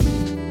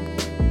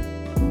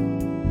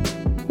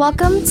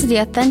Welcome to the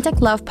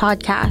Authentic Love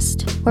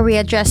Podcast, where we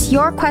address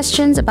your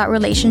questions about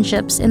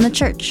relationships in the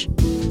church.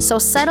 So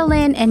settle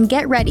in and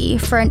get ready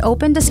for an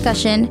open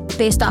discussion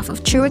based off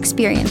of true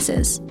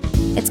experiences.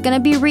 It's going to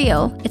be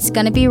real, it's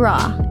going to be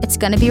raw, it's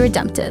going to be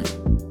redemptive.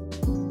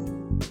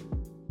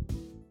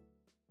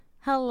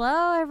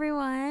 Hello,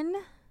 everyone.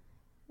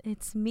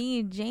 It's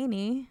me,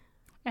 Janie.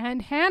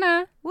 And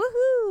Hannah.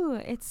 Woohoo!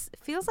 It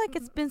feels like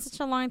it's been such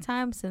a long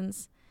time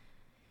since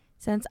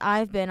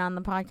I've been on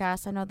the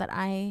podcast. I know that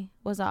I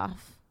was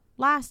off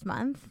last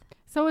month.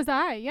 So was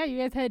I. Yeah, you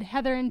guys had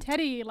Heather and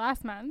Teddy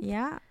last month.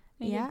 Yeah.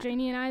 And you had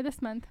Janie and I this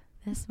month.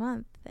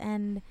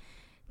 And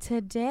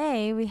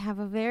today we have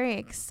a very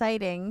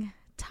exciting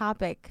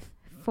topic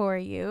for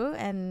you.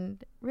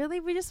 And really,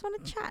 we just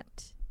want to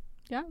chat.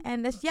 Yeah.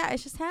 And it's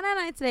just Hannah and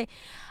I today.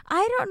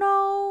 I don't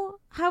know.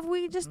 Have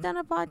we just done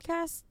a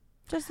podcast,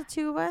 just the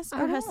two of us?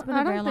 Or has it been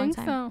a very long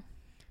time?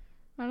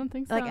 I don't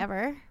think so. Like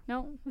ever?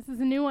 No, this is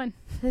a new one.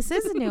 This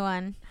is a new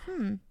one.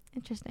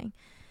 Interesting.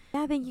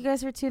 Yeah, thank you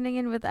guys for tuning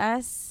in with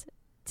us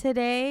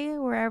today,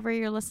 wherever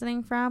you're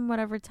listening from,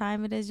 whatever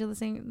time it is you're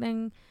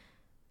listening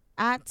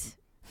at.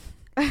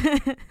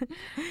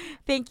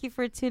 Thank you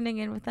for tuning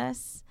in with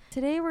us.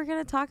 Today we're going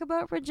to talk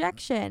about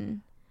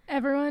rejection.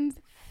 Everyone's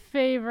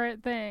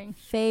favorite thing.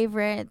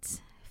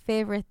 Favorite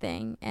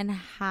thing, and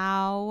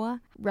how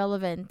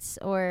relevant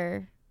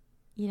or,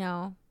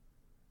 how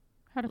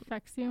it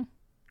affects you.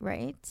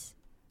 Right.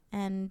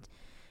 And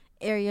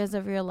areas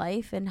of your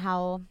life and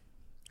how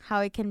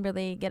it can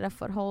really get a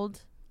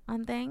foothold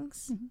on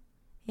things. Mm-hmm.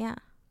 Yeah.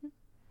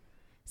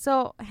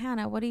 So,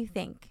 Hannah, what do you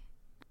think?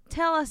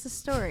 Tell us a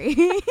story.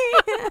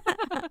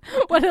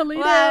 What a lead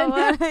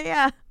in.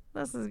 Yeah.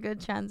 This is a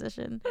good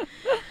transition.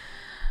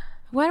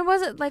 When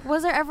was it? Like,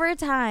 was there ever a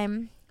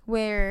time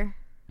where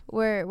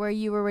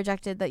you were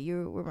rejected that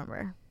you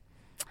remember?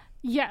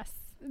 Yes.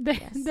 There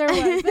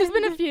was. There's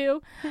been a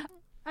few.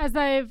 As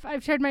I've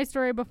shared my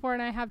story before,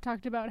 and I have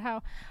talked about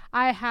how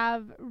I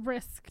have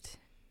risked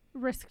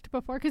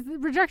before, because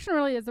rejection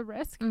really is a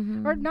risk,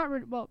 or not.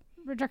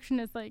 Rejection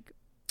is like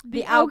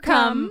the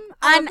outcome,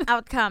 an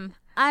outcome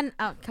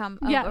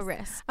of a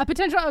risk, a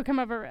potential outcome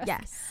of a risk.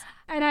 Yes,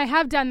 and I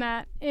have done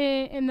that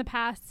in the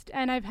past,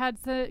 and I've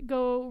had to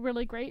go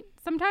really great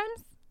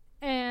sometimes,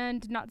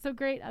 and not so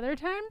great other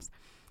times.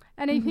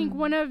 And I think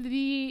one of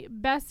the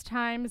best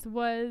times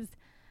was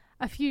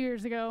a few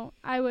years ago.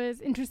 I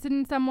was interested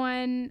in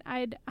someone.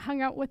 I'd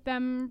hung out with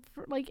them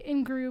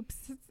in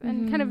groups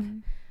and kind of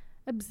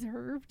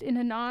observed in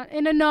a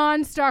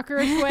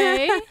non-stalkerish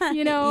way,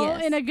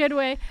 yes. in a good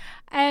way.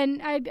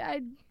 And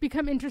I'd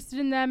become interested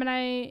in them, and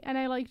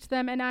I liked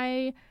them. And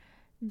I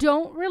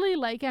don't really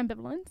like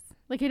ambivalence.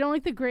 I don't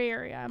like the gray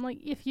area. I'm like,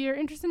 if you're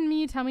interested in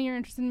me, tell me you're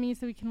interested in me,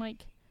 so we can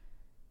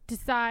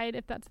decide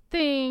if that's a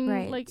thing.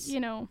 Right.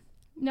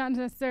 Not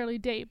necessarily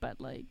date, but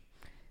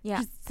yeah.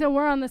 Just so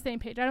we're on the same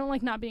page. I don't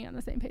like not being on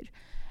the same page.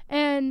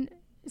 And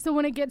so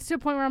when it gets to a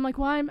point where I'm like,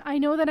 well, I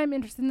know that I'm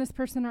interested in this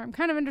person, or I'm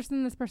kind of interested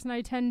in this person,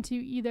 I tend to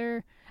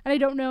either, and I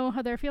don't know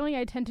how they're feeling,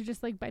 I tend to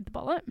just bite the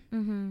bullet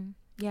and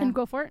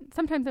go for it.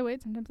 Sometimes I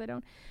wait, sometimes I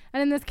don't.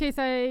 And in this case,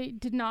 I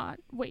did not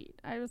wait.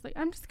 I was like,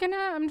 I'm just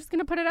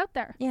gonna put it out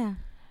there. Yeah.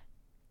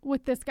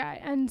 With this guy.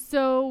 And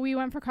so we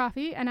went for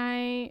coffee,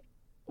 and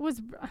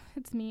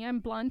it's me, I'm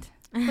blunt.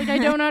 I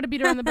don't know how to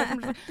beat around the bush.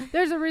 I'm just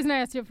there's a reason I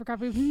asked you for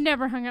coffee. We've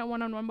never hung out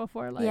one-on-one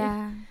before.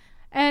 Yeah.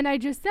 And I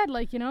just said,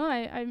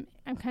 I'm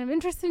kind of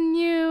interested in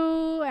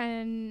you,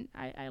 and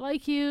I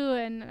like you,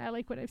 and I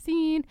like what I've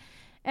seen.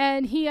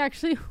 And he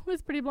actually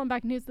was pretty blown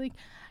back, and he was like,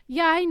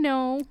 yeah, I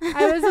know.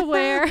 I was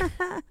aware.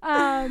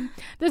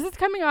 This is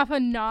coming off a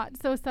not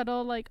so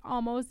subtle,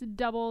 almost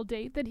double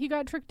date that he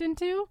got tricked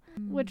into,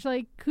 which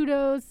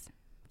kudos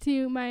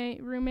to my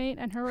roommate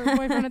and her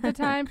boyfriend at the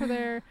time for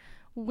their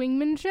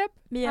wingmanship.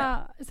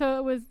 Yeah. So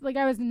it was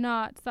I was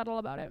not subtle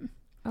about it.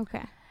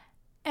 Okay.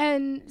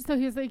 And so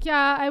he was like,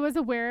 yeah, I was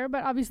aware,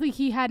 but obviously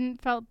he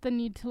hadn't felt the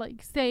need to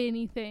say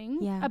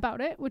anything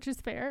about it, which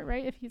is fair,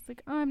 right? If he's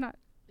like, oh,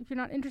 if you're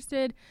not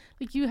interested,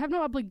 you have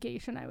no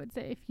obligation, I would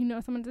say, if you know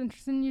someone's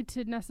interested in you,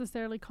 to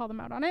necessarily call them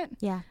out on it.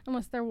 Yeah.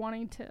 Unless they're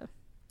wanting to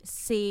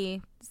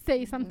say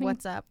something.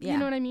 What's up? Yeah. You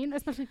know what I mean?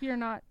 Especially if you're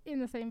not in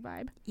the same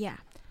vibe. Yeah.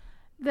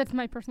 That's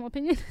my personal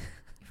opinion.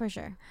 For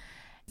sure.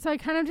 So I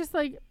kind of just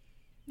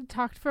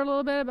talked for a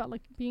little bit about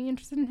being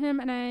interested in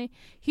him, and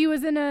he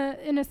was in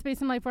a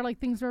space in life where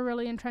things were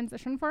really in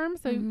transition for him,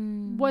 so he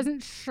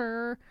wasn't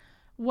sure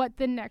what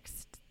the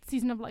next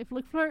season of life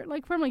looked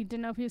like for him.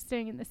 Didn't know if he was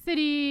staying in the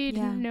city,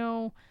 didn't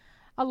know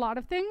a lot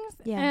of things.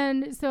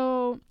 And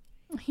so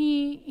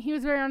he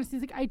was very honest.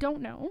 He's like, I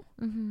don't know,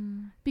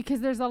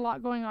 because there's a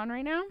lot going on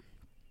right now.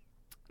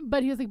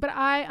 But he was like, but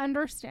I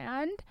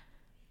understand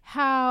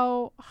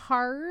how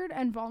hard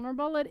and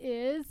vulnerable it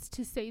is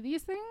to say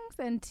these things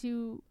and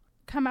to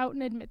come out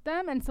and admit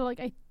them. And so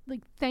I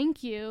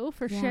thank you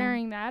for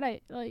sharing that.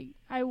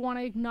 I want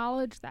to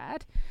acknowledge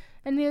that.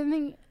 And the other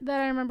thing that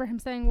I remember him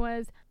saying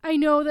was, I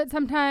know that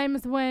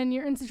sometimes when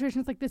you're in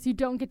situations like this, you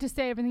don't get to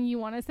say everything you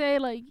want to say.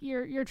 Like,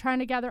 you're trying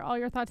to gather all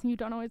your thoughts, and you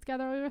don't always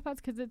gather all your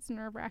thoughts because it's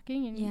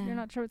nerve-wracking and you're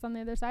not sure what's on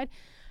the other side.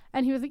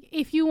 And he was like,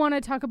 if you want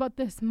to talk about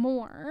this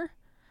more,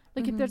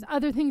 like, if there's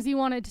other things you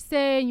wanted to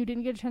say and you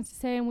didn't get a chance to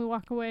say and we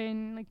walk away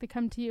and, like, they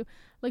come to you,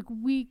 like,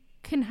 we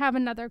can have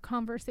another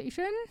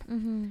conversation.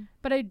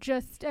 But I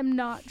just am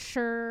not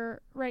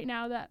sure right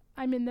now that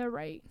I'm in the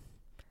right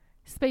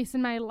space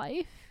in my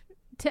life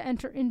to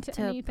enter into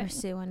anything. To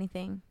pursue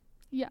anything.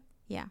 Yeah.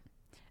 Yeah.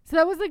 So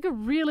that was, like, a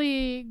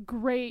really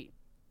great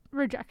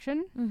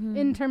rejection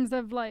in terms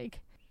of,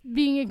 like,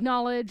 being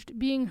acknowledged,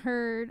 being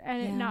heard,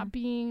 and it not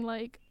being,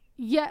 like,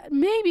 yeah,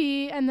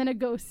 maybe, and then a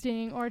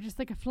ghosting or just,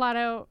 like, a flat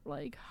out,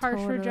 like,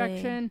 harsh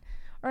rejection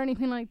or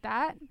anything like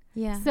that.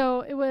 Yeah.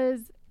 So it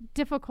was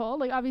difficult.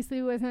 Like, obviously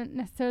it wasn't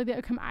necessarily the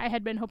outcome I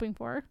had been hoping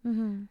for,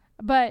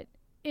 but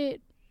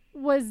it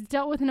was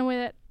dealt with in a way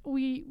that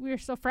we were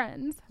still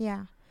friends.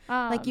 Yeah.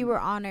 Like, you were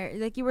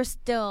honored, like, you were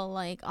still,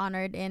 like,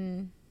 honored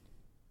in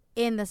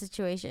the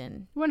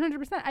situation.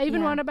 100%. I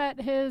even wound up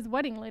at his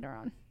wedding later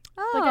on.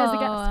 Like, as a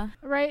guest,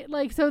 right?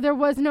 Like, so there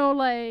was no,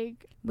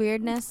 like,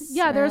 weirdness.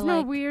 Yeah, there was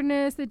no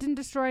weirdness. It didn't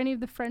destroy any of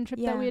the friendship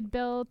that we had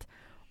built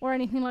or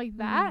anything like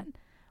that,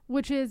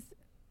 which is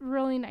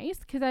really nice,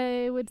 because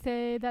I would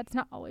say that's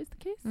not always the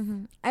case.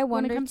 I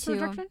wonder when it comes to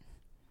rejection.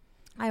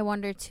 I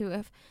wonder too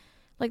if,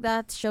 like,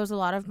 that shows a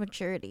lot of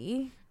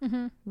maturity,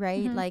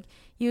 right? Like,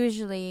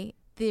 usually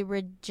the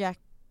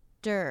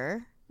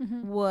rejecter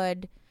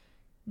would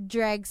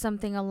drag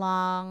something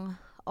along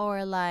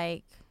or,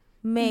 like,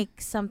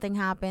 make something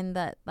happen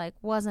that, like,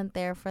 wasn't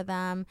there for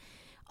them,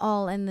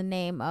 all in the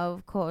name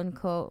of, quote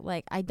unquote,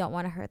 like, I don't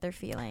want to hurt their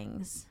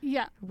feelings.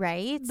 Yeah.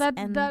 Right?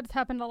 That's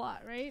happened a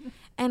lot, right?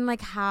 And,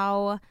 like,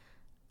 how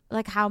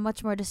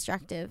much more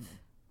destructive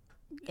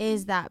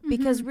is that?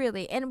 Because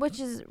really, and which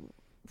is,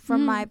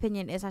 from my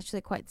opinion, is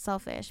actually quite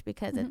selfish,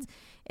 because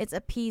it's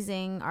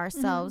appeasing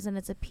ourselves and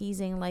it's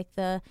appeasing, like,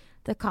 the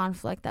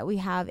conflict that we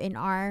have in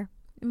our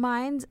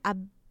minds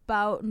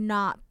about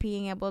not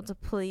being able to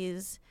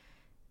please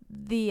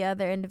the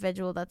other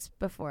individual that's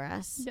before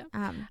us.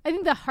 Yeah. I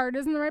think the heart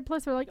is in the right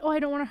place. We're like, oh, I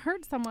don't want to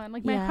hurt someone.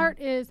 Like, my heart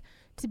is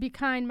to be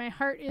kind. My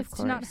heart is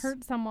to not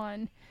hurt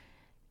someone.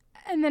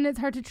 And then it's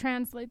hard to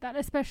translate that,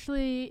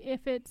 especially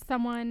if it's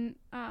someone,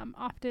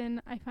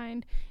 often I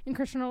find in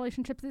Christian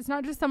relationships, it's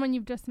not just someone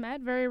you've just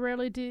met. Very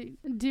rarely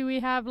do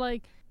we have,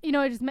 like, you know,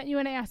 I just met you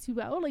and I asked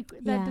you out. Like,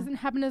 that doesn't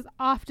happen as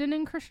often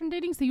in Christian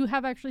dating. So you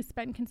have actually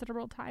spent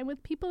considerable time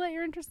with people that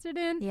you're interested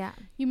in. Yeah.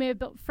 You may have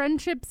built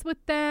friendships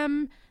with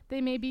them. They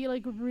may be,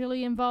 like,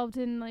 really involved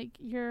in, like,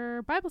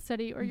 your Bible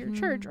study or your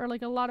church or,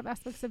 like, a lot of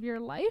aspects of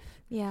your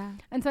life. Yeah.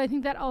 And so I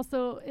think that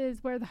also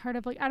is where the heart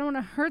of, like, I don't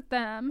want to hurt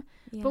them,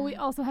 but we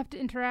also have to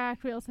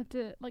interact. We also have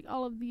to, like,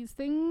 all of these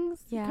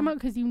things come out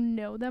because you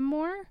know them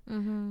more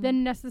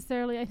than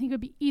necessarily. I think it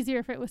would be easier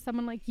if it was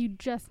someone, like, you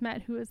just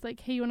met who was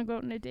like, hey, you want to go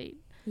out on a date?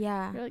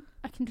 Yeah. You're like,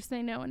 I can just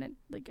say no, and it,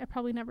 like, I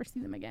probably never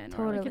see them again.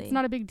 Totally. Or, like, it's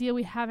not a big deal.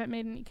 We haven't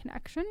made any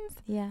connections.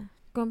 Yeah.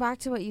 Going back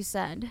to what you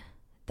said,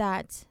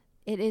 that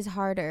it is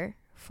harder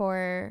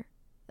for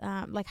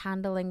like,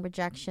 handling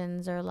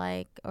rejections or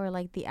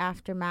the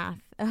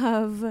aftermath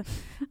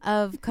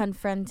of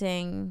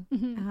confronting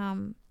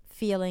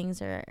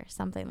feelings or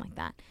something like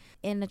that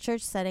in the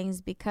church settings,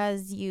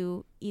 because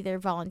you either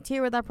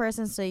volunteer with that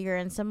person, so you're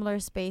in similar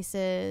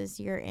spaces,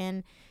 you're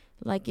in,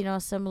 like, you know,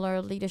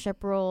 similar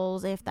leadership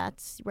roles, if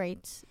that's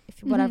right, if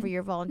whatever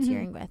you're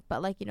volunteering with,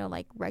 but, like, you know,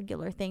 like,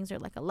 regular things or,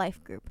 like, a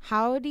life group.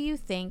 How do you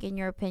think, in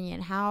your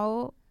opinion,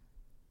 how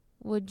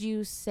would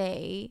you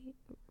say,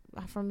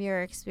 from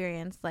your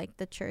experience, like,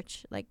 the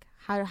church, like,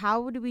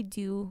 how would we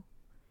do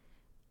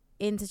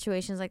in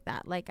situations like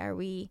that? Like, are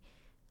we,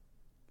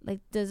 like,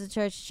 does the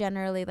church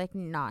generally, like,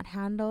 not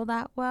handle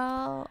that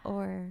well?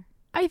 Or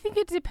I think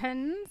it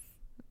depends,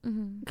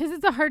 because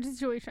it's a hard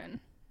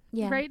situation.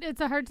 Yeah. Right? It's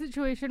a hard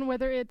situation,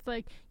 whether it's,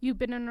 like, you've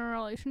been in a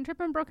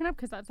relationship and broken up,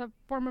 because that's a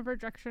form of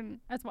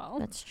rejection as well.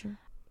 That's true.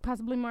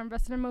 Possibly more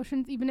invested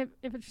emotions, even if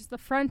it's just the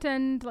front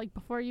end, like,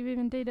 before you've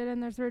even dated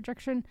and there's a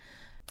rejection.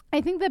 I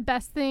think the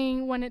best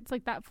thing when it's,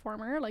 like, that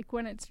former, like,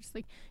 when it's just,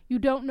 like, you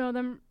don't know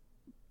them,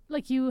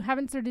 like, you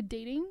haven't started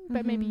dating,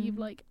 but maybe you've,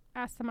 like,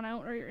 asked someone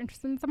out or you're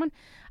interested in someone.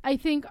 I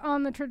think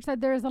on the church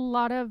side, there's a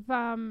lot of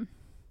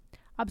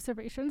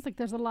observations. Like,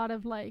 there's a lot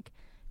of, like,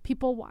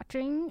 people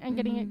watching and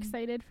getting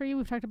excited for you.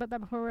 We've talked about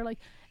that before. Where, like,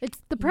 it's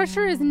the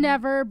pressure is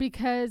never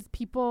because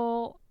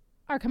people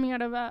are coming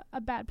out of a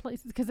bad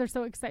place, because they're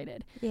so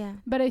excited. Yeah.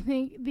 But I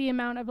think the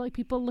amount of, like,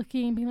 people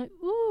looking and being like,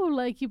 ooh,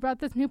 like, you brought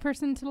this new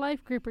person to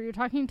life group, or you're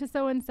talking to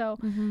so and so,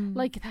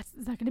 like,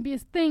 is that going to be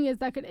his thing? Is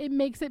that it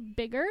makes it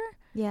bigger?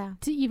 Yeah.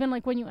 To even,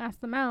 like, when you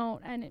ask them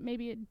out and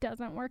maybe it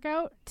doesn't work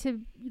out,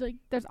 to, like,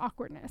 there's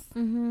awkwardness.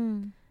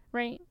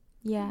 Right?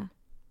 Yeah.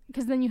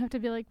 because then you have to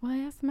be like, well, I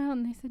asked them out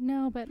and they said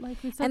no, but like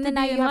we still And have then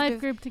to now be you in have life to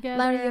group together.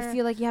 Now you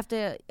feel like you have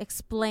to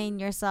explain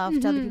yourself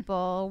to other Mhm.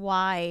 people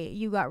why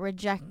you got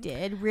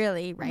rejected,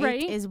 really, right?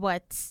 Right. Is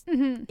what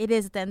Mhm. it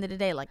is at the end of the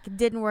day. Like, it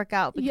didn't work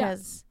out Yeah.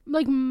 because...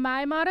 Like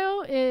my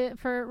motto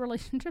for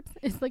relationships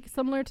is like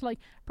similar to like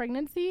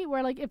pregnancy,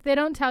 where like if they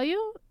don't tell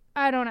you,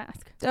 I don't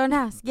ask. Don't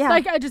ask. Yeah.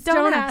 Like I just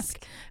don't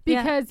ask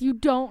Yeah. because you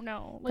don't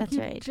know. Like That's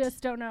you right.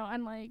 just don't know.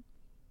 And like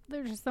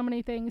there's just so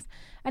many things.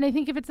 And I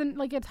think if it's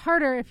it's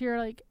harder if you're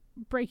like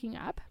breaking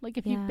up. Like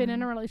if you've been in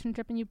Yeah. a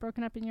relationship and you've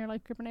broken up in your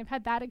life group, and I've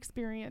had that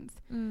experience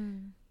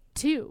Mm.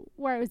 too,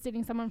 where I was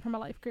dating someone from a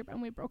life group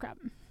and we broke up.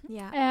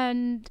 Yeah.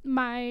 And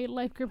my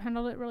life group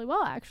handled it really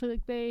well, actually.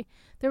 Like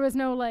there was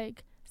no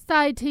like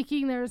side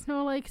taking, there was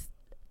no like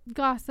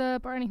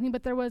gossip or anything,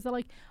 but there was a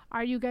like,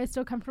 are you guys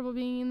still comfortable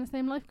being in the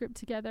same life group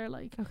together?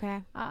 Like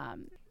Okay.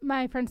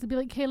 my friends would be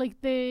like, hey,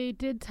 like they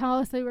did tell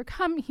us he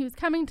was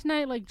coming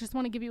tonight, like just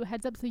want to give you a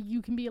heads up so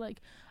you can be like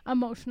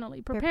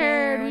emotionally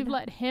prepared. We've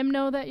let him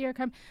know that you're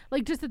coming,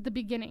 like just at the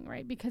beginning,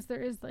 right? Because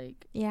there is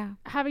like Yeah.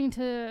 having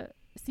to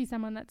see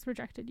someone that's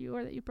rejected you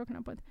or that you've broken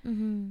up with.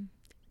 Mm-hmm.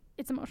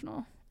 It's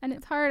emotional and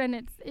it's hard, and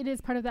it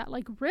is part of that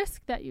like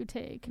risk that you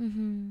take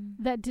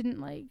Mm-hmm. that didn't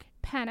like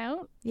pan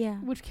out, Yeah.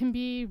 which can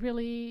be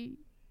really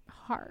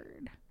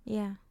hard.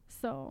 Yeah.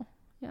 So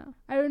yeah,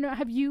 I don't know.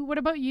 What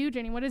about you,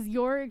 Jenny? What has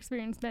your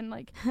experience been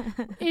like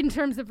in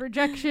terms of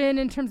rejection,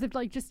 in terms of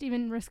like just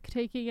even risk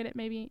taking and it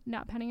maybe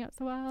not panning out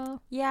so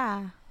well?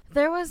 Yeah.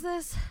 There was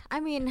this,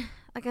 I mean,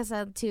 like I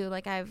said too,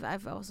 like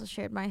I've also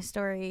shared my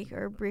story,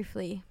 or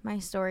briefly my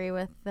story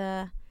with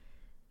the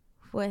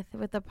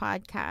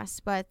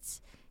podcast,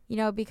 but you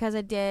know, because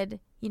I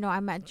did, you know, I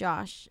met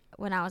Josh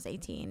when I was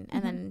 18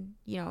 and then,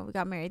 you know, we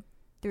got married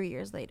 3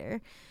 years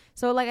later.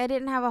 So like I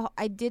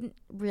didn't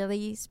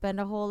really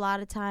spend a whole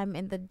lot of time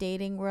in the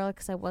dating world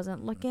because I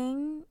wasn't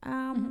looking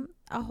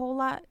a whole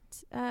lot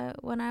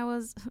when I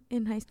was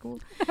in high school.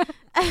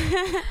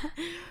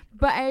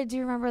 But I do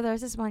remember there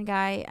was this one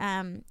guy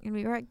and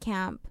we were at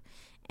camp,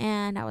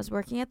 and I was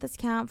working at this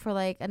camp for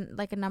like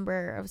a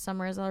number of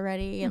summers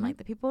already, and like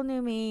the people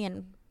knew me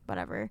and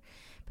whatever.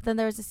 But then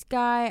there was this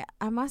guy,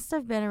 I must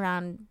have been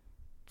around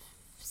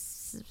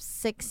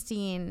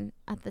 16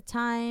 at the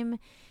time,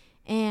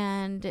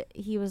 and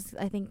he was,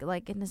 I think,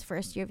 like in his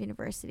first year of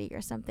university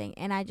or something,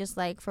 and I just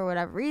like for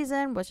whatever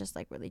reason was just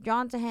like really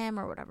drawn to him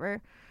or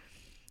whatever.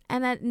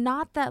 And that,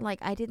 not that like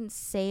I didn't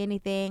say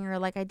anything, or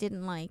like I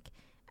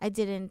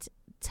didn't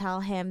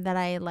tell him that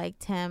I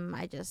liked him.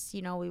 I just,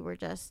 you know, we were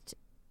just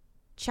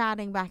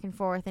chatting back and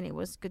forth and it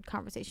was good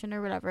conversation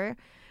or whatever.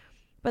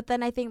 But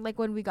then I think like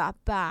when we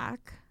got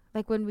back,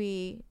 like when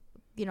we,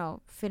 you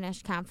know,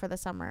 finished camp for the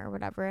summer or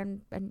whatever,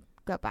 and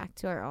got back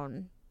to our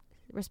own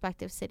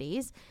respective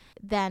cities,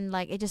 then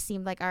like it just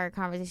seemed like our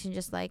conversation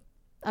just like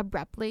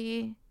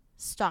abruptly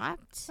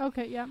stopped.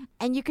 Okay, yeah.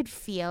 And you could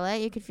feel it.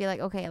 You could feel like,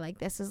 okay, like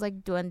this is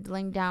like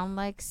dwindling down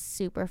like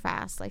super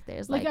fast. Like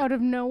there's Like out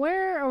of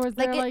nowhere, or was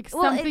like there like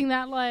something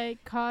that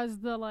like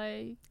caused the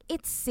like...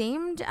 It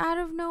seemed out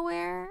of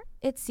nowhere.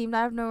 It seemed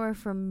out of nowhere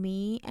for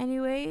me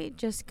anyway,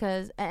 just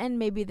because, and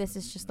maybe this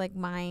is just like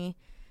my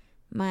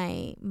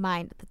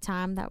mind at the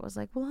time that was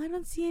like, well, I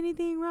don't see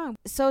anything wrong.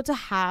 So to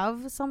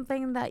have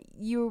something that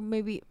you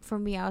maybe, for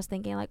me, I was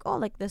thinking like, oh,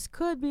 like this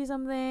could be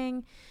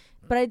something,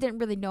 but I didn't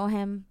really know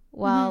him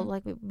well.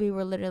 Like we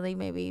were literally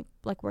maybe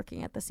like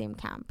working at the same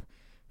camp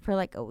for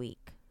like a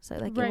week. So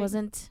like there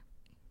wasn't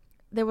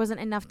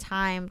enough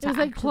time to... It was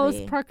like close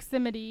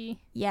proximity.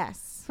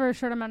 Yes. For a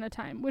short amount of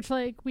time, which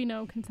like we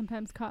know can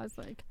sometimes cause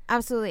like...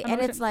 Absolutely.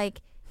 emotions. And it's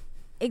like,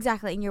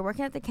 exactly. And you're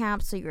working at the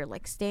camp, so you're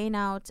like staying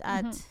out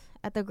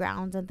at the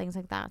grounds and things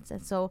like that.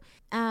 And so,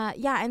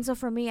 yeah. And so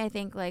for me, I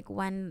think like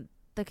when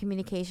the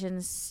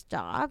communication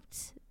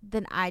stopped,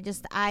 then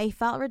I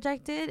felt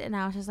rejected, and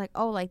I was just like,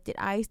 oh, like, did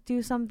I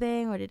do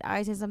something, or did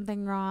I say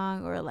something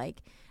wrong? Or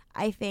like,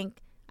 I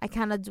think I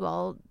kind of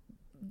dwelled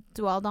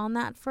on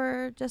that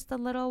for just a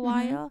little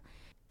while.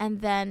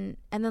 And then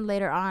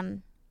later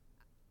on,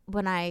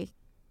 when I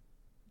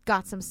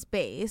got some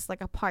space,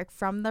 like apart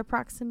from the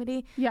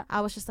proximity,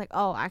 I was just like,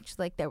 oh,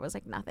 actually, like there was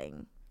like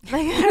nothing.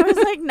 Like there was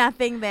like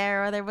nothing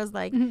there, or there was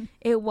like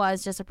it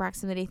was just a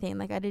proximity thing.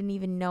 Like I didn't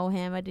even know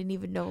him. I didn't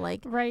even know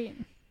like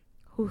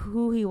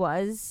who he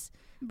was.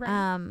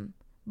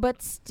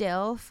 But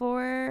still,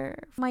 for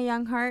my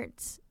young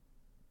heart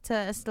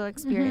to still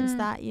experience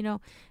that, you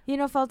know,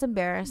 felt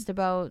embarrassed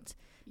about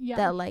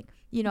that. Like,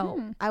 you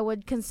know, I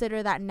would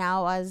consider that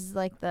now as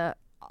like the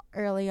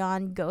early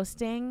on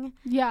ghosting.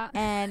 Yeah.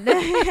 And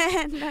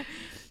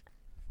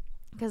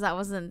because that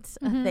wasn't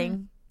a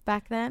thing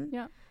back then.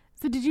 Yeah.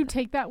 So did you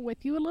take that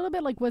with you a little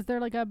bit? Like, was there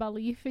like a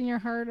belief in your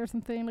heart or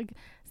something, like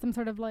some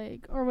sort of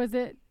like, or was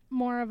it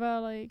more of a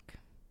like,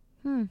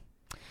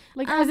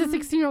 like as a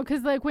 16-year-old?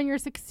 Because like when you're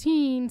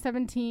 16,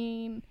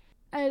 17,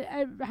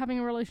 having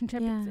a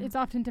relationship, it's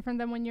often different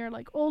than when you're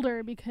like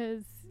older,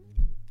 because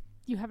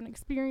you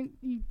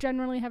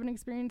generally haven't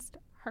experienced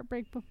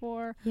heartbreak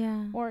before,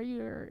 or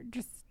you're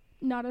just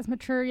not as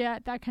mature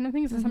yet, that kind of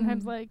thing. So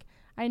sometimes like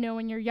I know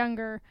when you're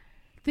younger,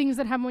 things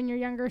that happen when you're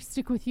younger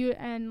stick with you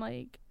and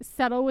like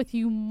settle with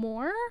you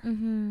more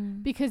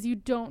because you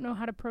don't know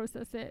how to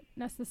process it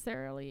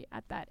necessarily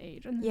at that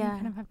age, and then you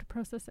kind of have to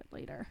process it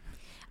later.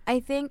 I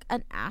think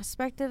an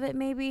aspect of it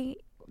maybe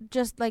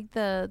just like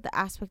the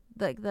aspect,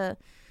 like the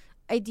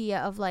idea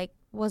of like,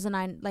 wasn't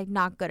I like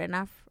not good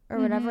enough or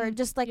whatever,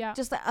 just like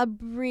just a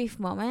brief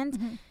moment.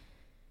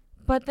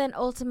 But then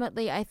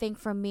ultimately I think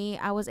for me,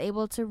 I was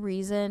able to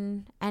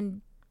reason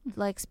and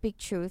like speak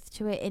truth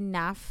to it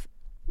enough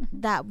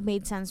that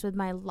made sense with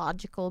my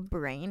logical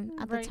brain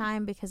at the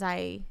time, because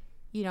I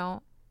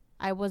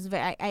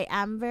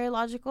am very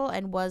logical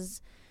and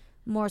was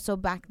more so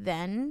back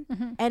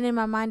then. And in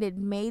my mind it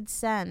made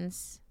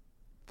sense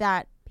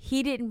that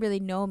he didn't really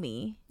know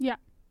me.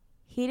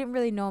 He didn't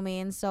really know me,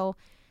 and so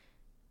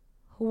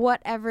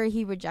whatever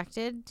he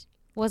rejected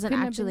wasn't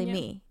actually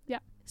me.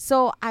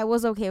 So I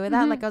was okay with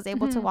that. Like I was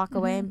able to walk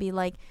away and be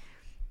like,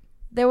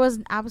 there was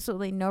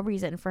absolutely no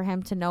reason for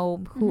him to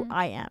know who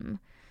I am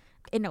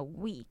in a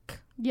week.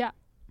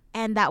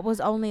 And that was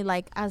only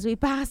like as we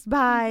passed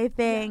by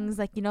things,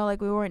 like, you know,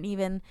 like we weren't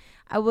even,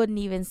 I wouldn't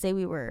even say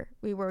we were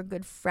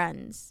good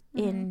friends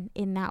in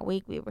that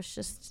week. We was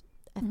just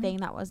a thing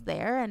that was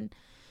there.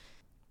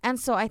 And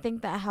so I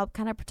think that helped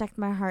kind of protect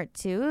my heart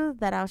too,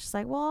 that I was just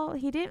like, well,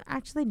 he didn't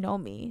actually know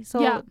me.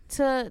 So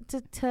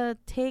to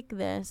take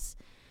this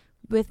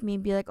with me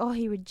and be like, oh,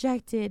 he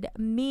rejected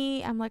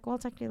me, I'm like, well,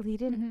 technically he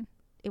didn't.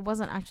 It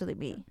wasn't actually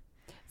me.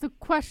 So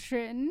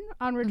question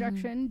on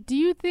rejection. Do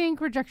you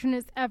think rejection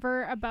is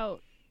ever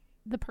about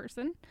the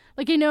person?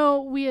 Like, I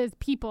know we as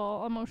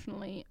people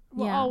emotionally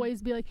will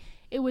always be like,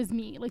 it was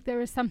me. Like there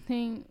was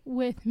something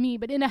with me,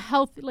 but in a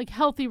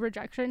healthy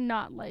rejection,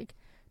 not like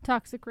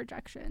toxic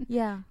rejection.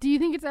 Do you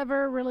think it's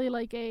ever really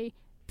like a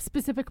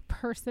specific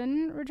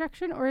person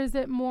rejection, or is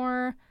it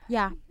more I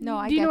get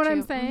you. Do you know what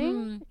I'm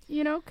saying?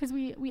 You know, because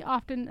we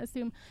often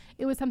assume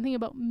it was something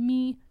about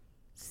me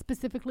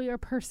specifically or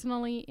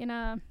personally in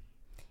a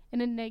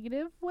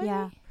negative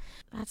way.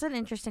 That's an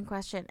interesting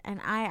question,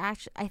 and I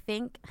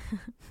think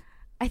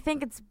I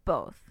think it's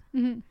both.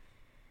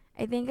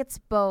 I think it's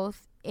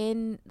both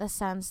in the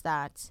sense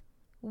that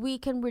we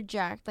can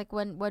reject, like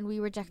when we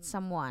reject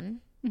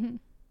someone,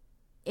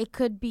 it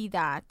could be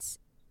that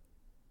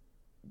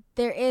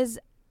there is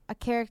a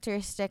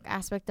characteristic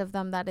aspect of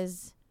them that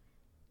is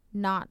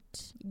not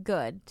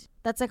good.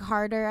 That's like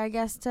harder, I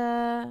guess,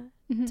 to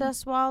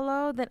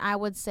swallow. Then I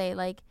would say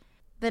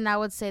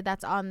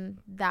that's on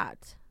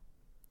that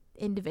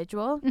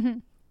individual.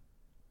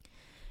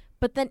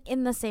 But then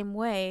in the same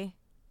way,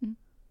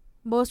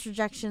 most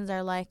rejections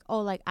are like,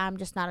 oh, like I'm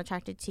just not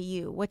attracted to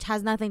you, which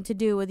has nothing to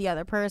do with the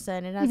other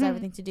person. It has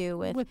everything to do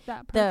with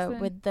that person.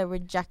 with the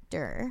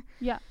rejector.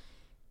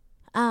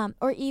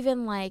 Or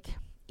even like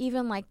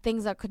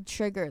things that could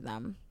trigger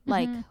them,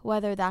 like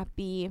whether that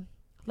be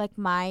like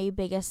my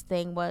biggest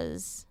thing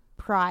was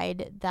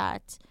pride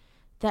that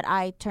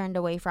I turned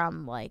away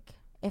from. Like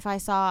if I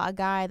saw a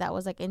guy that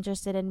was like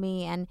interested in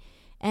me and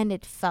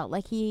it felt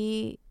like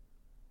he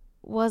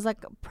was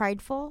like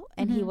prideful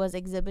and he was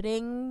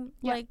exhibiting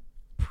like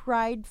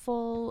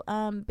prideful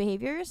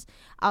behaviors,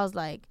 I was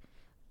like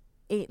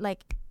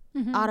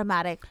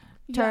automatic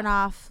turn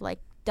off, like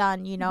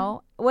done, you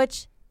know,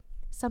 which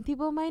some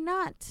people might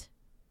not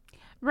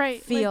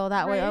feel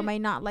that way, or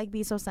might not like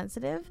be so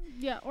sensitive,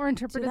 or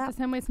interpret it the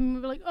same way. Some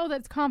people are like, oh,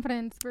 that's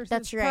confidence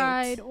versus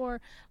pride,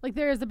 or like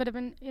there is a bit of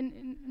an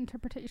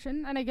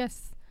interpretation. And I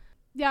guess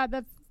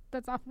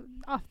that's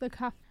off the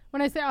cuff.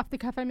 When I say off the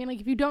cuff, I mean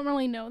like if you don't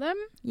really know them,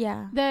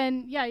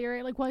 then you're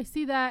right, like, well, I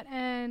see that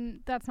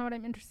and that's not what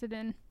I'm interested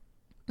in.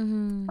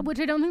 Which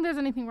I don't think there's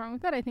anything wrong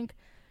with that. I think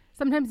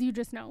sometimes you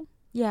just know,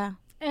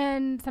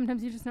 and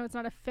sometimes you just know it's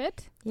not a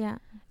fit.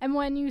 And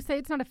when you say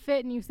it's not a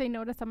fit and you say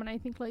no to someone, I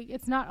think like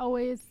it's not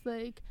always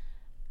like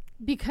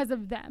because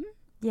of them.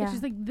 It's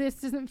just like, this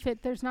doesn't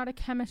fit. There's not a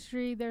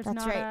chemistry. There's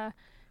not a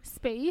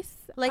space.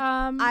 Like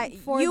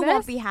you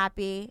won't be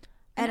happy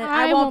and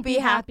I won't be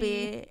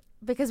happy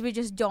because we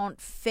just don't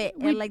fit.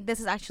 And like this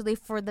is actually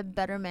for the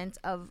betterment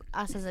of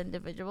us as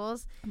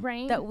individuals,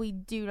 right? That we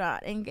do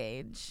not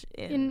engage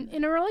in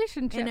a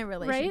relationship.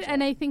 Right?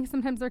 And I think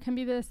sometimes there can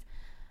be this,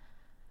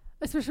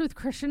 especially with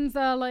Christians,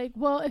 like,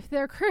 well, if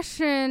they're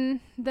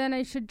Christian, then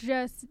I should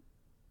just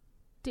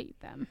date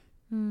them.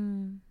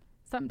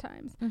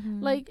 Sometimes.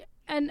 Like,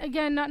 and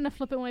again, not in a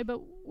flippant way,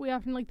 but we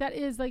often, like, that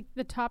is, like,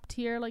 the top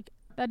tier. Like,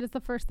 that is the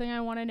first thing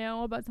I want to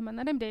know about someone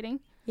that I'm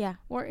dating.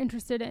 Or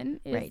interested in.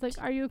 Is, like,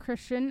 are you a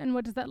Christian? And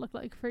what does that look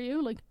like for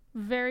you? Like,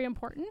 very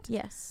important.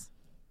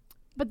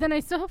 But then I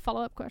still have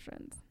follow-up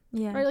questions.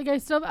 Right? Like, I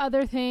still have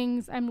other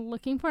things I'm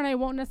looking for, and I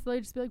won't necessarily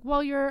just be like,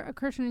 well, you're a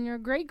Christian and you're a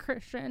great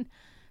Christian,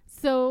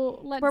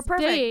 so let's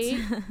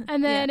date.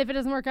 And then if it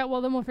doesn't work out,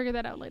 well, then we'll figure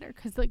that out later.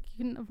 Because like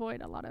you can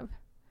avoid a lot of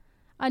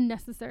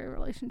unnecessary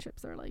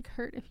relationships or like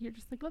hurt if you're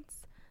just like,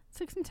 let's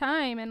take some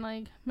time and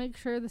like make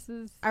sure this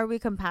is, are we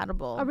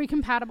compatible?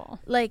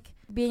 Like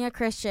being a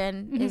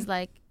Christian is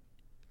like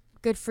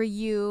good for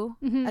you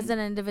as an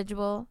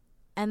individual,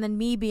 and then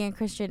me being a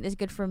Christian is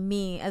good for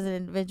me as an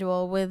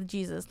individual with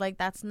Jesus. Like,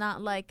 that's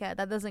not like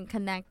that doesn't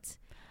connect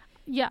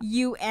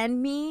you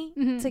and me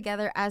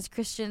together as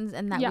Christians,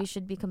 and that we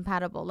should be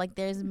compatible. Like,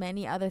 there's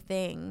many other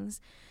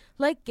things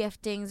like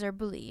giftings or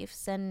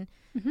beliefs and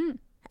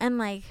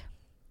like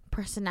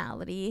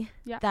personality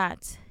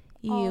that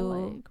you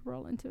all, like,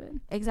 roll into it.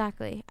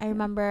 Exactly. I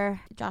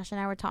remember Josh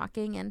and I were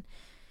talking, and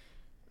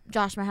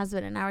Josh, my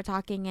husband, and I were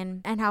talking,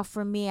 and how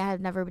for me,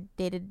 I've never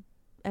been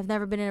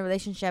in a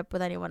relationship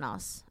with anyone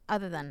else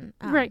other than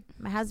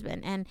my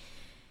husband. And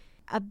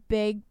a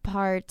big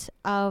part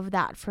of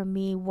that for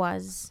me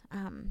was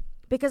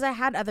because I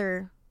had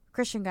other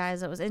Christian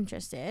guys that was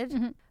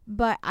interested,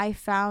 but I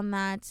found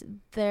that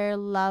their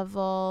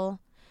level,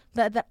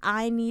 that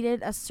I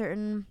needed a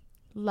certain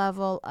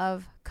level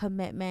of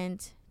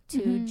commitment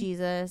to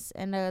Jesus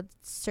and a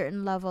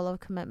certain level of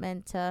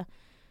commitment to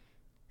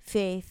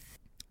faith,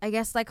 I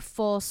guess, like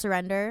full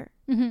surrender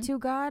to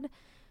God,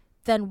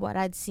 than what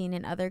I'd seen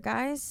in other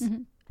guys.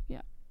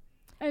 Yeah.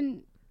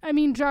 And I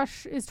mean,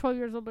 Josh is 12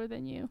 years older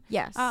than you.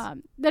 Yes.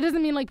 That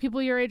doesn't mean like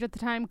people your age at the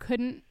time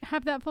couldn't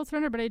have that full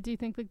surrender, but I do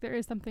think like there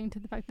is something to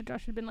the fact that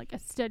Josh had been like a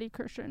steady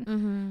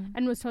Christian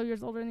and was 12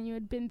 years older than you,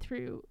 had been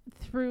through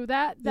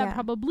that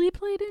probably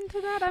played into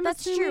that.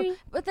 That's assuming. True.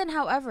 But then,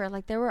 however,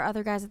 like there were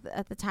other guys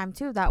at the time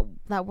too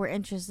that were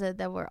interested,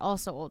 that were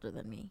also older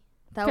than me.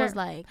 That was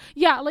like...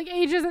 Yeah, like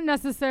age isn't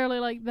necessarily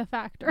like the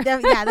factor.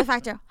 The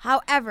factor.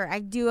 However, I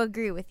do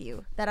agree with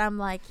you that I'm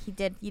like, he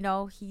did,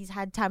 he's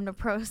had time to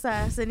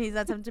process, and he's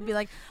had time to be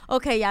like,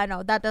 okay, yeah,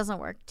 no, that doesn't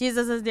work.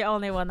 Jesus is the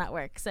only one that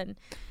works. And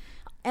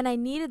I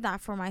needed that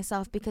for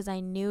myself because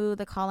I knew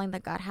the calling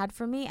that God had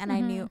for me, and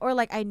I knew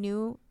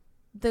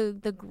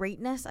the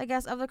greatness, I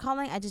guess, of the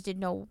calling. I just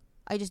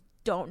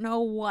don't know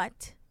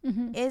what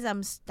is.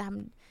 I'm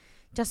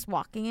just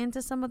walking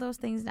into some of those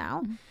things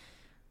now.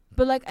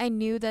 But, like, I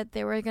knew that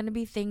there were going to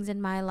be things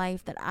in my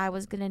life that I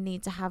was going to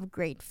need to have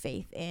great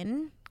faith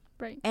in.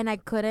 Right. And I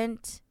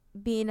couldn't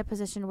be in a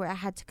position where I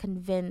had to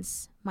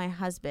convince my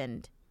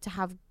husband to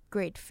have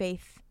great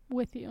faith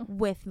with you.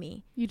 With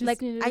me. You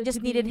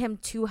just needed him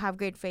to have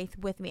great faith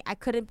with me. I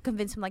couldn't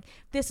convince him, like,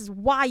 this is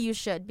why you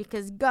should,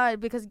 because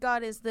God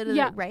is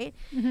the right?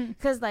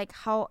 Because like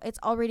how it's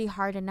already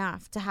hard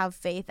enough to have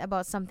faith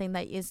about something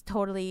that is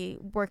totally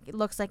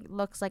looks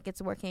like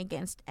it's working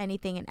against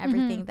anything and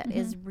everything that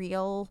is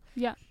real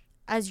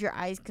as your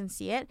eyes can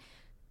see it.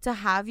 To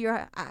have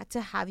your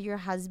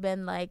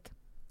husband like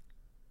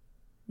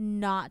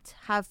not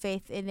have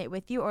faith in it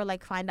with you, or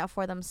like find out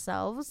for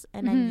themselves,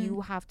 and then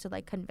you have to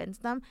like convince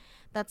them,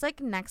 that's like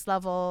next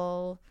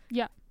level.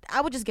 I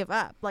would just give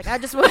up. Like I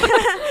would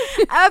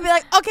be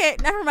like, okay,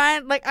 never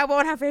mind, like I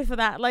won't have faith for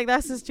that. Like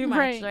this is too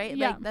much, right?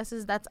 Like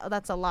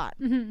that's a lot.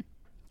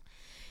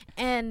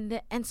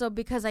 And so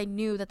because I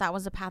knew that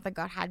was the path that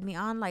God had me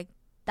on, like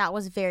that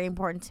was very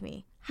important to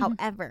me.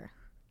 However,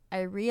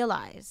 I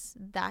realize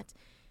that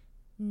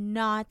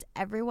not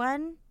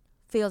everyone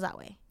feels that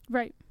way,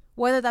 right?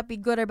 Whether that be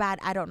good or bad,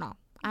 I don't know.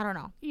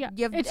 Yeah.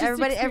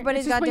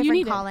 Everybody's got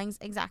different callings.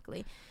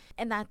 Exactly.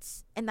 And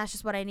that's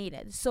just what I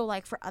needed. So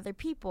like for other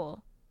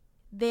people,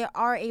 they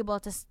are able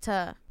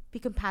to be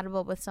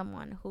compatible with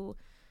someone who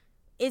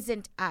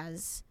isn't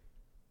as,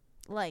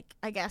 like,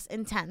 I guess,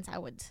 intense, I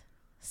would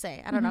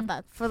say. I don't know if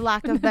that, for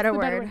lack of a better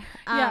word.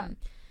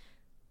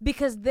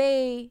 Because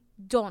they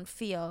don't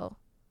feel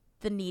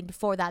the need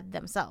for that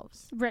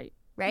themselves. Right.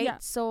 Yeah.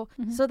 So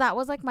that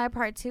was like my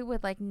part too,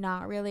 with like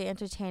not really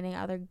entertaining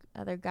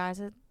other guys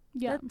at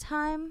the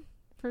time.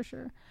 For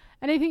sure.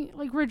 And I think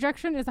like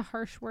rejection is a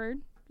harsh word.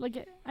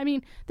 Like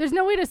there's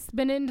no way to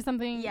spin it into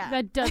something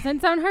that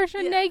doesn't sound harsh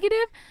and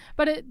negative,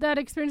 but that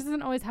experience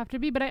doesn't always have to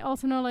be. But I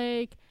also know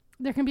like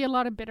there can be a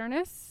lot of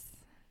bitterness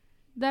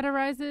that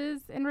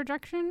arises in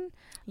rejection.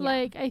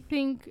 Like I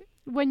think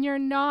when you're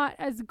not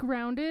as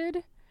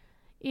grounded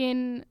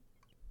in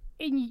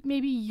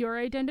maybe your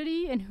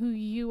identity and who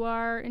you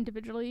are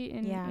individually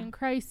in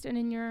Christ and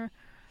in your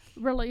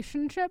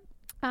relationship,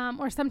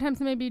 or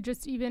sometimes maybe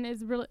just even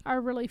are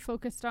really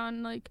focused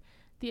on like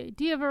the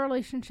idea of a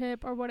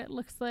relationship or what it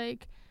looks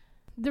like,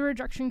 the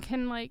rejection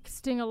can like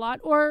sting a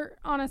lot. Or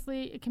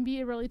honestly, it can be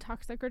a really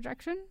toxic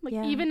rejection. Like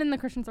even in the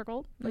Christian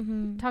circle, like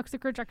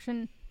toxic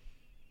rejection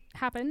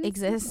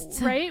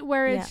exists, right?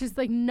 Where it's just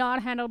like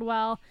not handled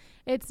well,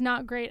 it's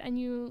not great, and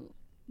you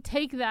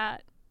take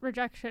that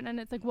rejection and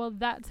it's like, well,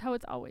 that's how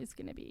it's always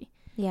going to be.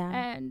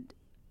 And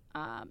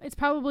it's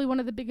probably one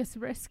of the biggest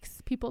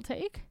risks people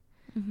take,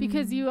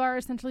 because you are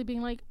essentially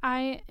being like,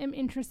 I am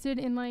interested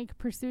in like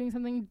pursuing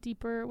something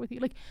deeper with you.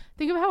 Like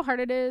think of how hard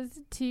it is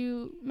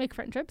to make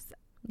friendships,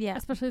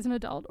 especially as an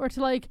adult, or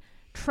to like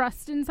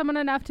trust in someone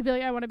enough to be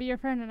like, I want to be your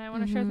friend and I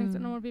want to share things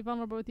and I want to be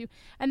vulnerable with you,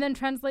 and then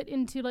translate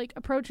into like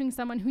approaching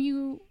someone who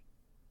you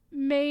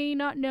may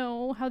not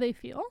know how they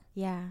feel.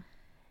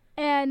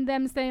 And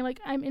them saying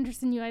like, I'm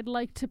interested in you, I'd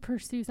like to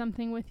pursue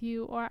something with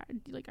you, or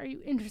like, are you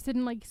interested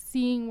in like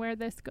seeing where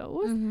this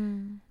goes?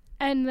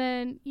 And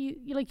then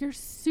you're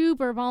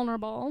super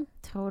vulnerable,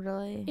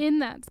 totally, in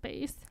that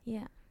space,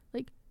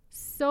 like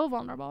so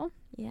vulnerable,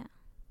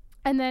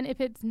 And then if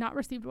it's not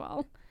received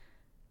well,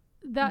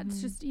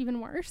 that's just even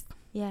worse.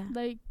 Yeah.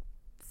 Like,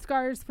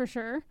 scars for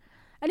sure.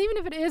 And even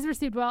if it is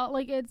received well,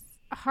 like, it's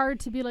hard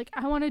to be like,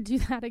 I want to do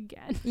that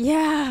again.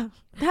 Yeah.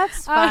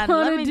 That's fun. I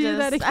want to do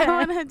that again. I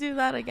want to do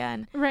that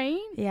again. Right?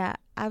 Yeah,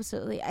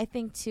 absolutely. I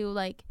think too,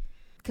 like,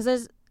 because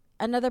there's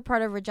another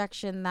part of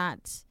rejection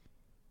that's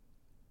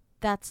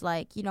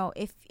like, you know,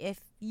 if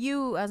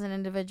you as an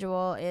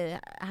individual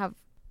have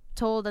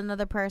told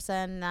another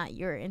person that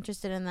you're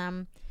interested in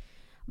them,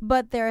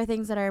 but there are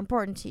things that are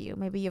important to you.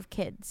 Maybe you have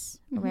kids,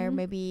 or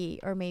maybe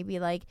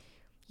like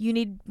you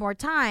need more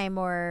time,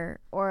 or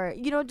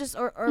you know, just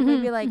or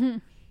maybe like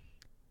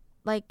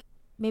like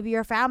maybe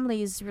your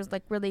family is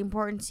like really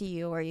important to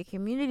you, or your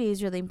community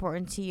is really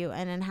important to you,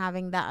 and then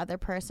having that other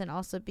person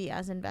also be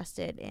as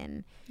invested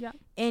in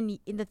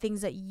the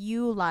things that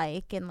you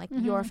like, and like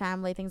your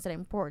family, things that are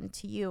important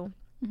to you,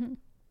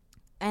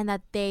 and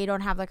that they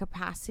don't have the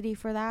capacity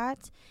for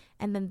that,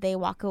 and then they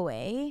walk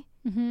away,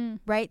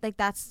 right? Like,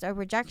 that's a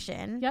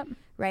rejection,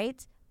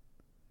 right?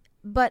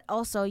 But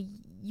also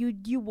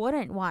you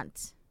wouldn't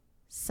want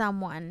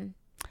someone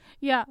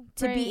to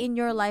be in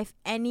your life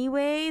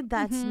anyway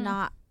that's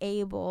not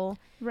able,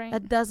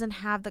 that doesn't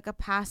have the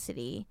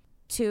capacity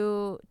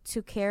to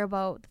care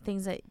about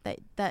things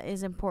that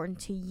is important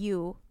to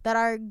you, that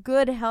are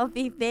good,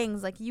 healthy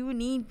things. Like, you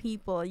need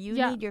people, you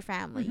need your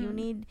family, you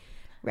need,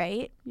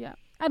 right? Yeah.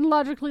 And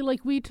logically,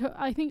 like,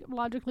 I think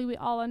logically we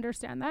all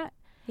understand that.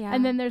 Yeah.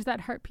 And then there's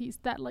that heart piece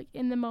that, like,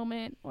 in the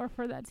moment or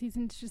for that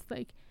season, it's just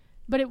like,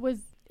 but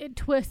it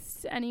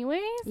twists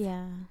anyways.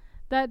 Yeah.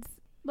 That's,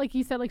 like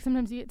you said, like,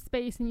 sometimes you get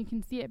space and you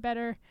can see it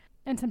better.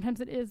 And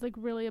sometimes it is, like,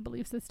 really a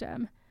belief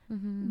system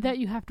that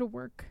you have to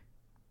work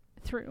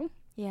through.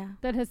 Yeah.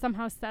 That has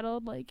somehow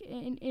settled, like,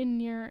 in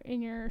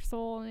your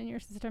soul and in your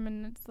system.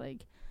 And it's,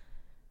 like,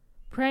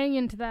 praying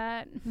into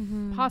that,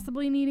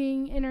 possibly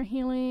needing inner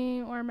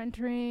healing or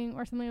mentoring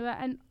or something like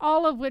that, and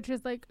all of which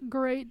is, like,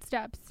 great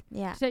steps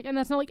to take. And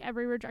that's not, like,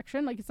 every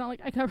rejection. Like, it's not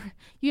like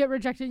you get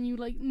rejected and you,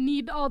 like,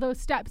 need all those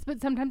steps,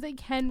 but sometimes it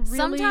can really,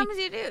 sometimes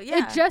you do.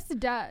 Yeah, it just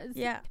does.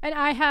 Yeah. And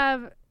I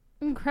have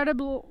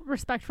incredible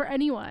respect for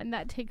anyone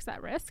that takes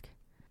that risk,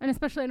 and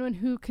especially anyone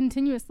who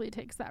continuously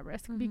takes that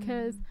risk,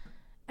 because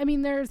I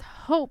mean, there's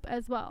hope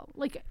as well.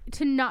 Like,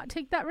 to not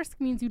take that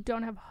risk means you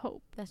don't have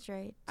hope. That's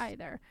right.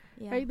 Either.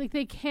 Yeah. Right? Like,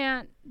 they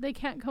can't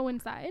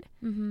coincide.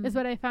 Is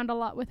what I found a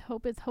lot with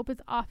hope. Is hope is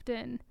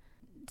often,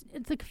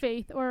 it's like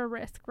faith or a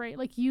risk, right?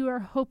 Like, you are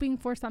hoping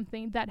for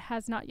something that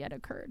has not yet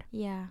occurred.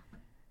 Yeah.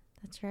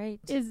 That's right.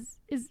 Is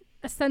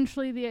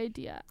essentially the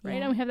idea, right?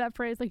 Yeah. And we have that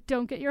phrase, like,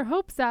 don't get your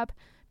hopes up,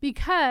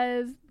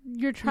 because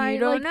you're trying, you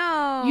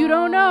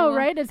don't know,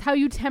 right? It's how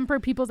you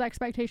temper people's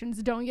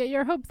expectations. Don't get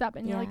your hopes up.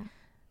 And you're like,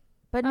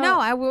 but no,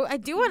 I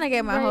do want to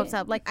get my hopes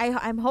up. Like,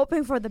 I'm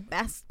hoping for the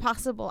best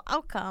possible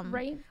outcome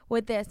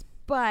with this.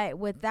 But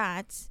with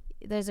that,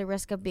 there's a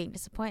risk of being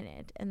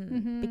disappointed,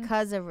 and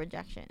because of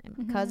rejection and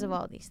because of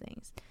all these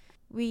things.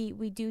 We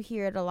do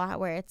hear it a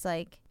lot, where it's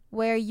like,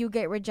 where you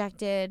get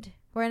rejected,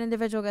 where an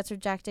individual gets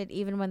rejected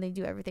even when they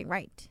do everything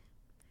right?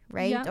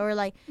 Yeah. Or,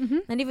 like,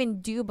 not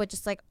even do, but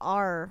just, like,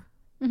 are,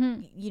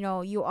 you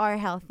know, you are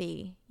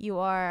healthy, you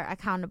are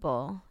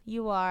accountable,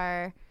 you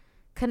are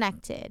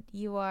connected,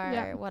 you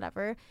are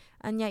whatever,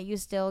 and yet you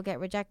still get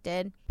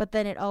rejected. But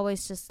then it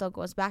always just still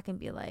goes back and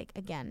be like,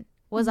 again,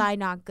 was I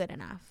not good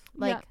enough?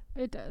 Like,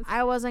 it does.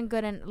 I wasn't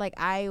good, and like,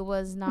 I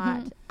was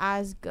not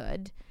as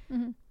good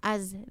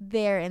as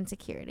their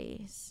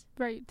insecurities,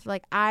 right?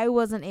 Like, I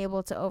wasn't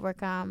able to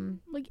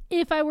overcome, like,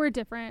 if I were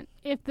different,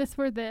 if this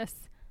were this,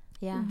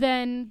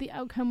 then the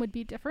outcome would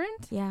be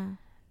different.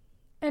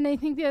 And I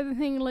think the other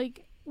thing,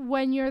 like,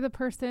 when you're the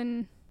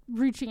person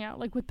reaching out,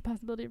 like, with the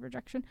possibility of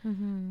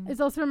rejection, is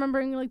also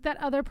remembering, like, that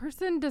other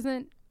person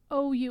doesn't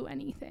owe you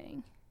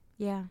anything.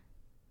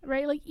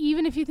 Right? Like,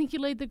 even if you think you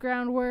laid the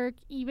groundwork,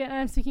 even, and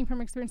I'm speaking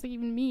from experience, like,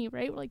 even me,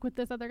 right? Like, with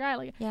this other guy,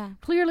 like,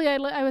 clearly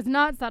I was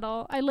not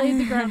subtle. I laid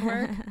the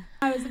groundwork.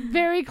 I was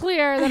very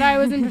clear that I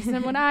was interested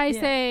in. When I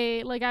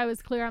say, like, I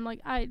was clear, I'm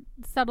like,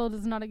 subtle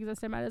does not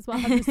exist. I might as well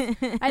have just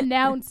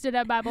announced it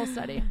at Bible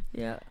study.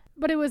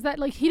 But it was that,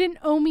 like, he didn't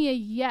owe me a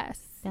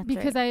yes. That's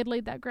because I had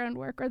laid that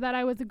groundwork, or that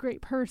I was a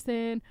great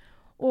person,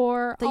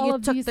 or that all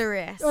of these, the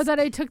risk, or that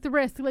I took the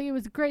risk. Like, it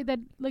was great that,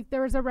 like,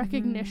 there was a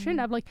recognition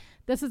of, like,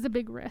 this is a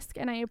big risk,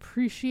 and I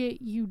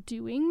appreciate you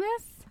doing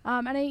this.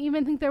 And I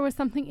even think there was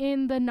something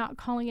in the not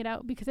calling it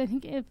out, because I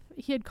think if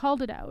he had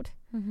called it out,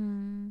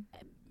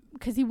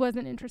 because he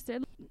wasn't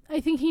interested,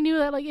 I think he knew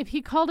that, like, if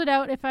he called it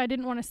out, if I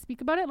didn't want to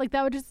speak about it, like,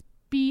 that would just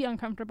be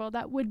uncomfortable.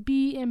 That would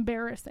be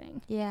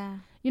embarrassing. Yeah.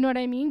 You know what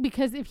I mean?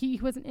 Because if he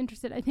wasn't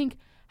interested, I think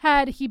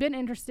had he been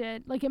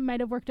interested, like, it might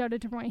have worked out a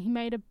different way. He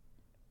might have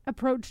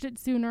approached it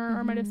sooner,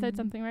 or might have said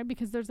something, right?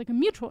 Because there's, like, a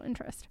mutual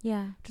interest.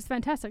 Yeah. Which is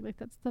fantastic. Like,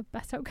 that's the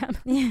best outcome.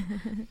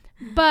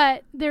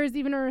 But there's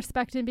even a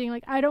respect in being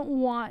like, I don't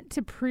want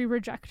to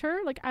pre-reject her.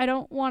 Like, I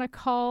don't want to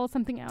call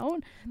something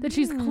out that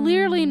she's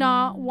clearly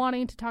not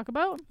wanting to talk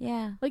about.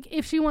 Yeah. Like,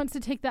 if she wants to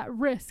take that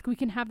risk, we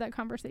can have that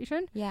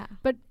conversation. Yeah.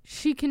 But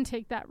she can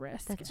take that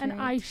risk. That's and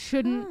right. I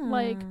shouldn't,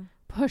 like,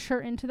 push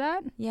her into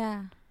that.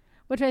 Yeah.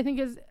 Which I think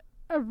is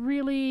a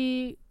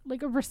really,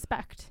 like, a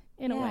respect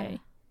in a way.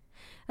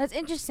 That's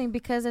interesting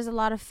because there's a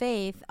lot of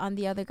faith on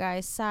the other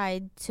guy's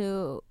side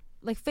to,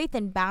 like, faith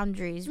and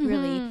boundaries,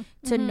 really,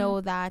 to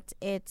know that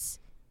it's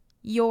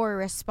your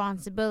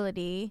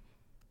responsibility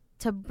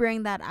to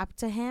bring that up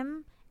to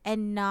him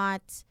and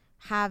not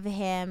have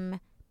him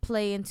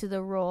play into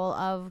the role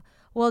of,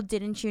 well,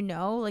 didn't you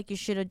know? Like, you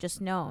should have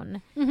just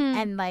known.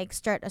 And, like,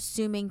 start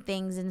assuming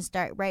things and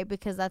start, right?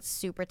 Because that's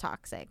super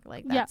toxic.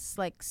 Like, that's,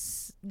 like,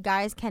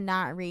 guys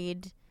cannot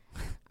read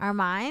our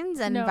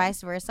minds and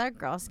vice versa.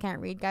 Girls can't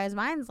read guys'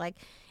 minds. Like,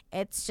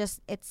 it's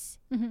just,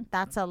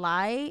 that's a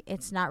lie.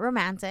 It's not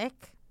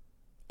romantic.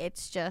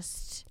 It's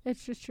just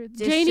true.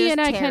 Janie and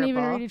I can't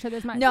even read each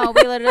other's minds. No,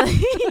 we literally,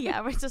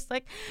 we're just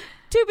like,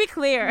 to be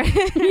clear.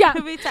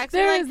 We text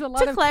there is a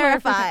lot to of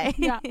clarify.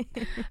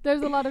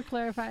 There's a lot of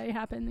clarifying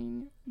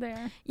happening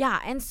there.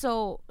 Yeah, and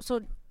so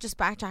just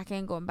backtracking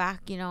and going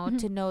back, you know,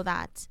 to know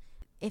that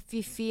if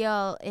you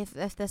feel,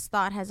 if this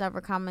thought has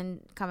ever come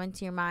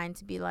into your mind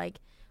to be like,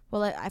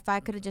 well, if I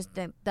could have just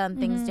done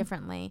things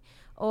differently,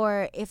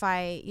 or if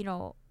I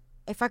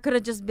could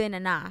have just been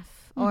enough,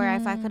 or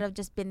if I could have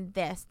just been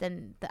this,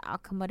 then the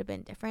outcome would have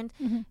been different.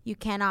 You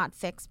cannot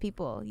fix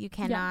people. You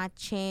cannot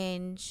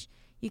change.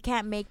 You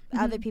can't make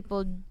other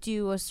people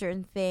do a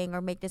certain thing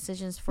or make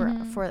decisions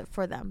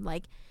for them,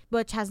 like,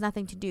 which has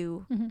nothing to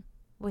do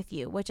with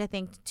you, which I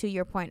think, to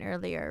your point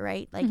earlier,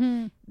 right? Like,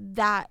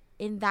 that,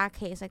 in that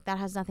case, like, that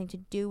has nothing to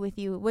do with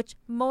you, which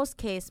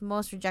most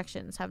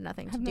rejections have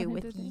nothing to do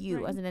with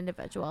you as an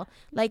individual.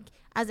 Like,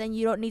 as in,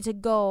 you don't need to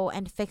go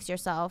and fix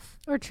yourself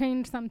or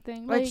change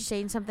something,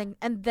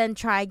 and then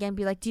try again,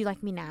 be like, do you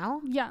like me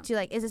now? Do you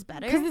like, is this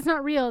better? Because it's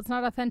not real. It's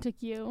not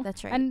authentic you.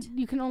 That's right. And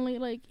you can only,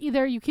 like,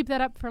 either you keep that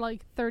up for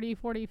like 30,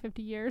 40,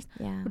 50 years,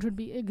 which would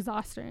be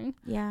exhausting.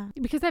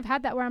 Because I've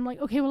had that where I'm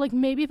like, okay, well, like,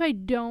 maybe if I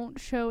don't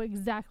show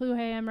exactly who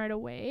I am right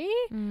away,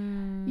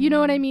 you know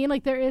what I mean?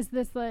 Like, there is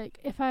this, like,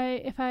 if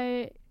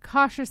I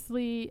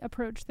cautiously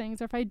approach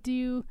things, or if I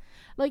do,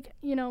 like,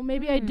 you know,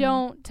 maybe I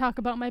don't talk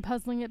about my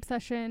puzzling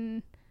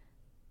obsession,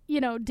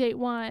 you know, date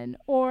one,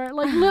 or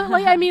like,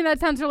 like, I mean, that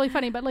sounds really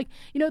funny, but, like,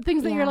 you know,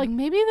 things that you're like,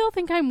 maybe they'll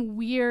think I'm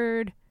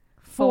weird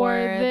for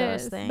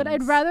this, but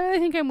I'd rather they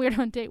think I'm weird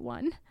on date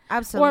one.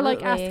 Absolutely. Or,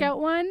 like, ask out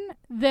one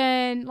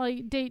than,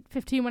 like, date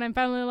 15 when I'm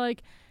finally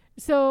like,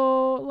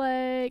 so,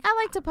 like, I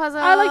like to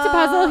puzzle.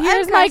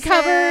 Here's my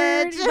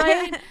cupboard,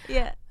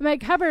 right? My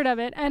cupboard of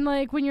it. And,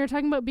 like, when you're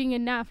talking about being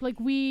enough, like,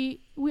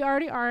 we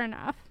already are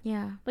enough.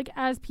 Like,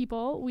 as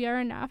people, we are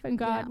enough, and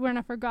God, we're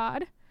enough for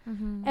God.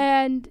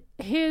 And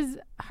his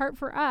heart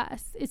for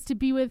us is to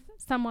be with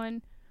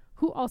someone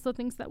who also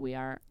thinks that we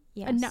are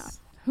enough,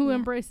 who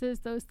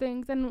embraces those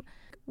things. And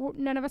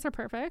none of us are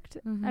perfect,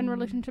 and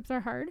relationships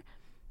are hard.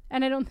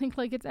 And I don't think,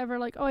 like, it's ever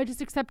like, oh, I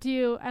just accept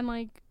you, and,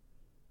 like,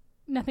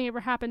 nothing ever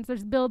happens.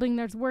 There's building,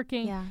 there's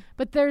working,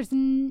 but there's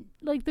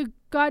like, the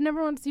God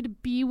never wants you to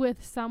be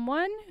with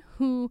someone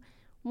who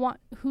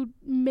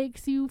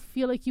makes you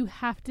feel like you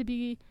have to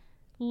be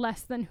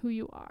less than who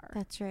you are.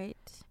 That's right.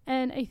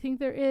 And I think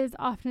there is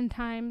often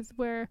times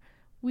where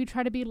we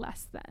try to be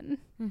less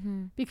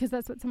than because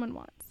that's what someone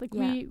wants. Like,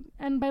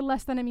 and by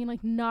less than, I mean,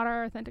 like, not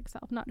our authentic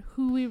self, not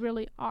who we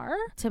really are,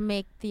 to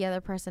make the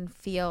other person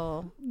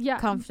feel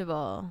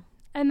comfortable.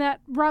 And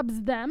that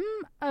robs them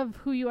of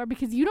who you are,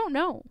 because you don't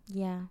know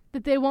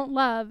that they won't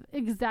love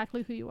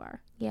exactly who you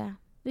are.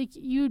 Like,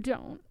 you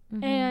don't.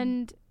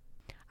 And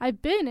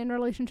I've been in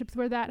relationships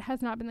where that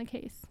has not been the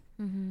case.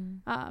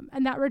 And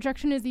that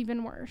rejection is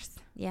even worse.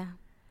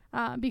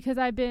 Because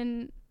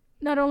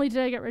not only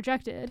did I get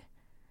rejected,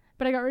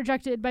 but I got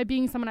rejected by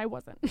being someone I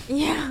wasn't. So they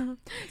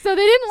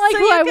didn't like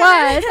who I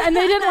was, and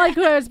they didn't like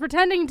who I was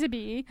pretending to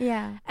be.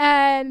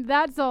 And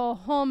that's a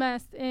whole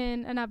mess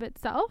in and of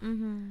itself.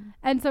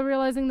 And so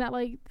realizing that,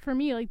 like, for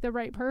me, like, the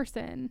right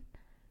person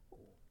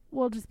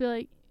will just be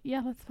like,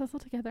 let's puzzle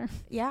together.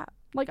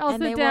 Like, I'll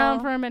sit down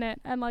for a minute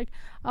and, like,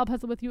 I'll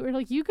puzzle with you. Or,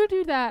 like, you could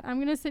do that. I'm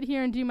going to sit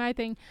here and do my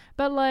thing.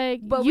 But,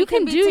 like, you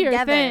can do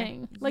your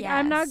thing. Like,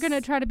 I'm not going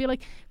to try to be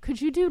like,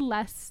 could you do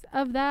less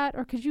of that?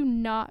 Or could you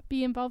not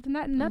be involved in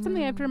that? And that's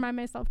something I have to remind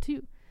myself,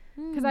 too.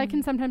 Because I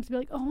can sometimes be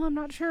like, oh, I'm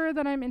not sure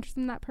that I'm interested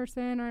in that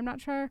person. Or I'm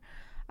not sure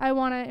I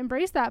want to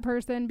embrace that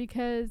person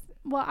because,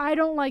 well, I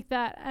don't like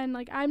that. And,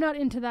 like, I'm not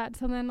into that.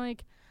 So then,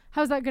 like,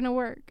 how's that going to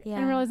work?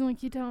 And realizing,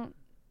 like, you don't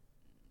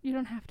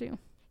have to.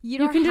 You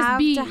don't have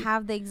to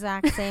have the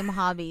exact same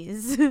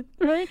hobbies.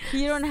 Right?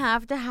 You don't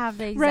have to have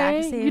the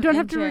exact same You don't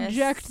have interests. to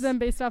reject them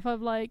based off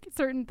of, like,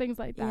 certain things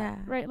like that.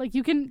 Right? Like,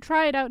 you can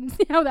try it out and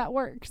see how that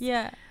works.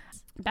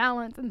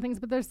 Balance and things.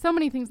 But there's so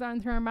many things that run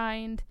through our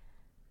mind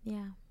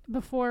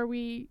before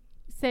we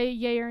say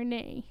yay or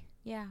nay.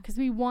 Because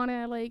we want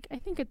to, like, I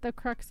think at the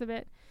crux of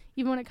it,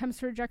 even when it comes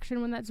to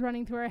rejection, when that's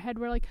running through our head,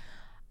 we're like,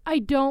 I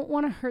don't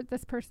want to hurt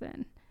this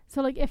person.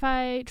 So, like, if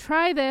I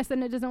try this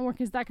and it doesn't work,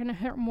 is that going to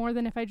hurt more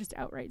than if I just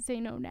outright say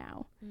no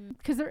now?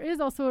 Because there is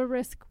also a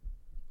risk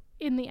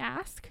in the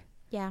ask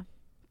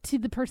to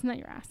the person that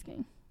you're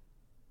asking.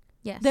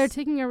 They're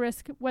taking a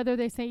risk whether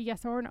they say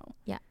yes or no.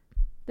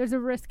 there's a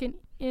risk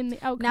in the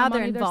outcome Now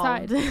they're on either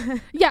involved.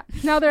 side. Yeah,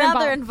 now they're Now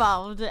involved. they're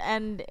involved,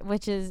 and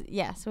which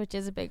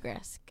is a big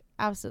risk.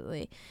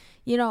 Absolutely.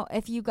 You know,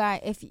 if you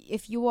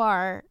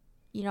are,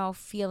 you know,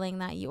 feeling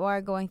that you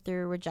are going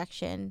through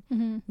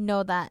rejection,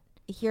 know that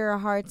hear our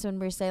hearts when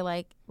we say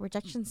like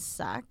rejection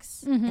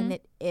sucks and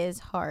it is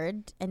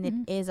hard and it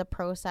is a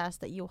process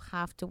that you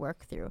have to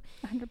work through.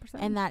 100%.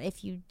 And that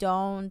if you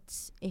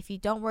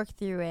don't work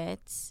through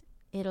it,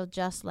 it'll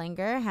just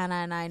linger. Hannah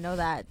and I know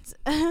that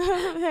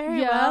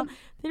very well.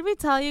 Did we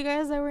tell you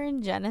guys that we're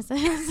in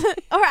Genesis?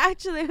 Or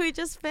actually, we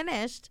just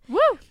finished. Woo!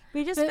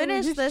 We just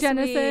finished this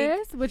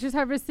Genesis, which is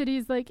Harvest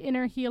City's like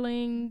inner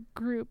healing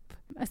group,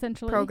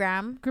 essentially.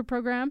 Group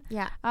program.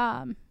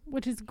 Yeah.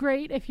 Which is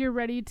great if you're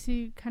ready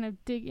to kind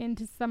of dig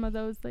into some of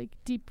those like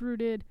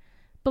deep-rooted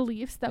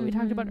beliefs that we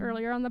talked about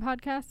earlier on the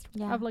podcast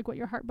of like what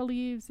your heart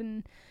believes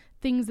and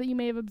things that you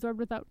may have absorbed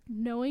without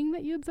knowing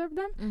that you absorbed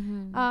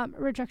them.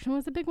 Rejection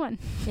was a big one.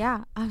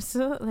 Yeah,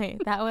 absolutely.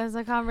 That was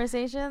a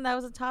conversation. That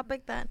was a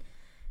topic that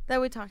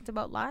we talked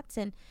about lots,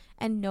 and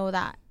know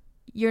that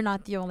you're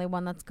not the only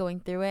one that's going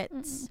through it.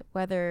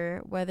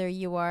 Whether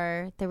you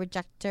are the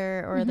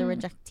rejecter or the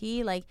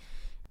rejectee, like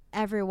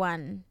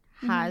everyone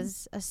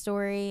has a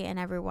story,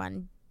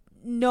 and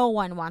no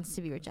one wants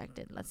to be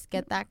rejected. Let's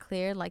get that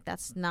clear. Like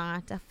that's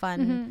not a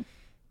fun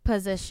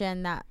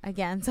position that,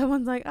 again,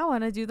 someone's like, I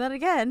want to do that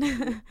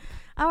again.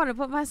 I want to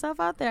put myself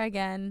out there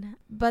again.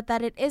 But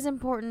that it is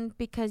important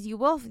because you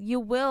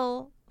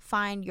will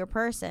find your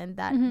person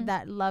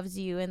that loves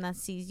you and that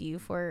sees you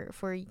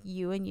for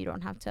you, and you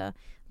don't have to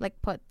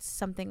like put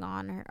something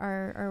on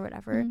or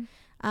whatever.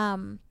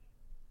 And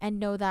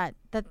know that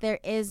there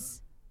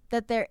is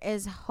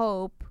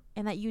hope,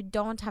 and that you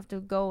don't have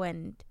to go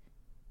and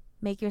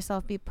make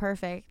yourself be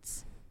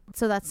perfect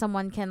so that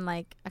someone can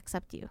like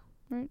accept you.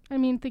 Right. I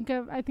mean,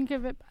 I think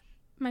of it,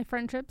 my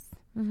friendships,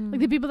 like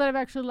the people that I've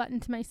actually let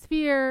into my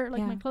sphere,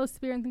 like my close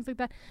sphere and things like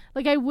that.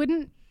 Like I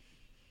wouldn't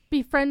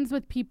be friends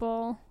with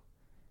people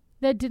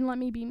that didn't let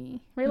me be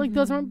me, right? Like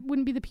those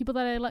wouldn't be the people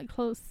that I let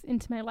close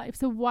into my life.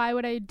 So why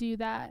would I do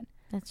that?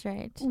 That's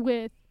right.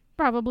 With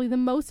probably the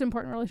most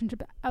important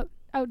relationship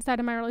outside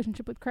of my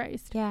relationship with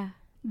Christ. Yeah.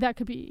 That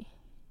could be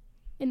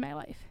in my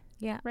life.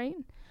 Yeah. Right.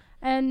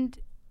 And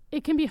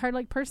it can be hard,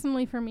 like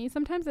personally for me,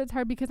 sometimes it's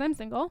hard because I'm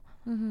single,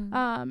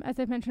 as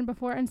I've mentioned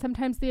before. And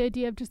sometimes the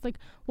idea of just like,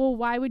 well,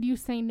 why would you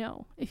say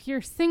no? If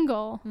you're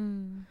single,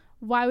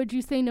 why would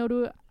you say no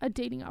to a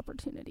dating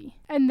opportunity?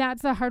 And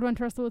that's a hard one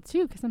to wrestle with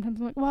too, because sometimes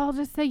I'm like, well, I'll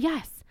just say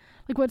yes.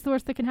 Like, what's the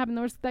worst that can happen?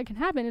 The worst that can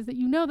happen is that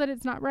you know that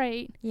it's not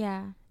right.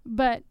 Yeah.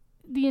 But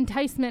the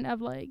enticement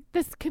of like,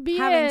 this could be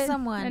having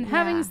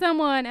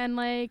someone and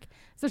like,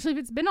 especially if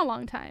it's been a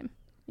long time,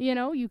 you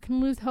know, you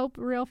can lose hope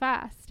real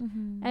fast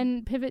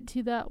and pivot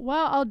to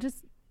I'll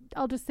just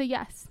say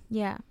yes.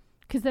 Yeah.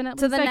 Because then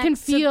at least I can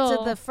feel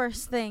to the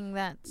first thing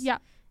that's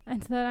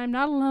and so that I'm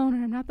not alone,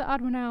 or I'm not the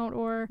odd one out,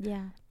 or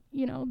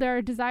you know, there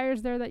are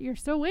desires there that you're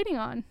still waiting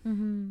on,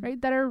 right?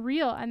 That are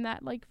real and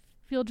that like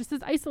feel just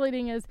as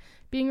isolating as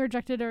being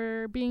rejected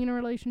or being in a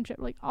relationship,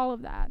 like all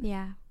of that.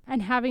 Yeah.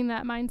 And having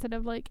that mindset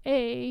of like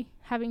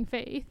having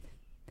faith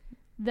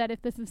that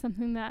if this is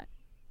something that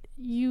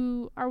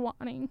you are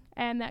wanting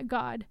and that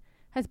God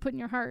has put in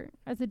your heart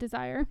as a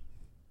desire,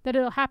 that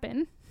it'll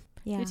happen.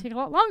 Yeah. It'll take a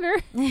lot longer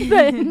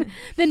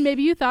than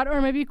maybe you thought, or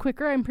maybe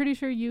quicker. I'm pretty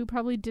sure you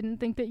probably didn't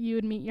think that you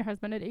would meet your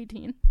husband at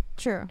 18.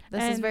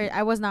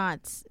 It was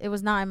not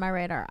in my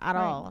radar at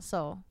all.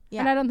 So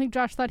yeah. And I don't think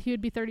Josh thought he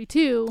would be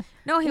 32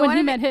 when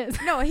he met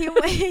his. No, he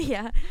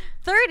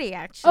 30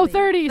 actually. Oh,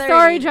 30.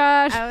 Sorry,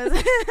 Josh. I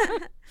was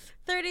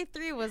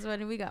 33 was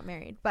when we got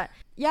married. But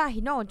yeah,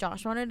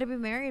 Josh wanted to be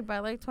married by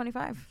like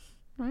 25.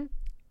 Right.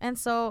 And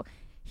so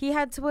he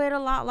had to wait a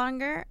lot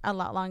longer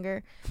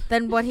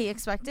than what he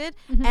expected.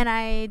 And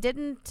I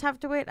didn't have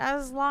to wait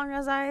as long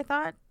as I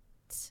thought.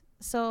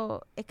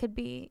 So it could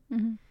be,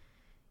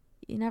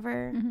 you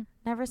never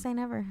say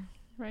never.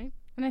 Right.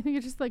 And I think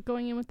it's just like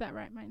going in with that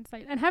right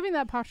mindset and having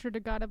that posture to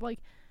God of like,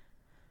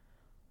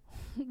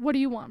 what do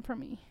you want from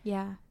me?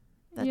 Yeah.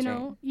 That's you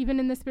know, right. Even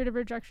in the spirit of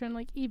rejection,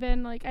 like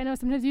even like, I know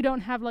sometimes you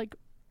don't have like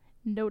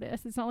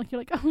notice. It's not like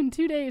you're like, oh, in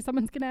 2 days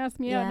someone's gonna ask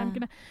me out and I'm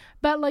gonna,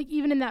 but like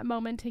even in that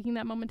moment, taking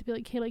that moment to be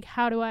like, hey, like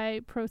how do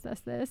I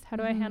process this? How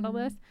do I handle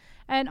this?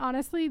 And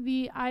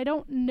honestly, I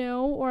don't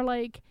know, or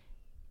like,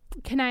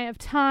 can I have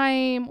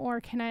time,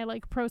 or can I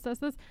like process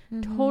this?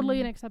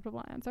 Totally an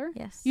acceptable answer.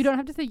 Yes. You don't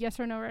have to say yes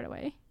or no right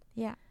away.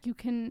 Yeah. You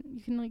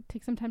can like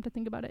take some time to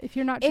think about it if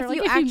you're not sure. If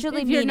you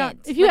actually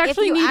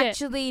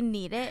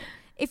need it.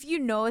 If you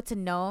know it's a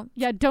no.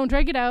 Yeah, don't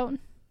drag it out.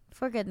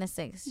 For goodness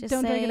sakes,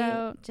 don't drag it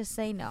out. Just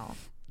say no.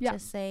 Yeah.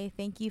 Just say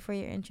thank you for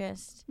your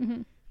interest.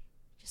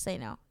 Just say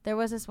no. There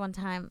was this one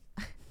time,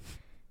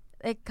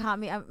 it caught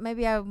me.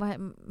 Maybe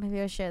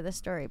I'll share this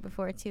story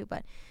before too.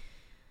 But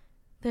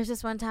there's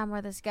this one time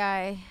where this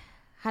guy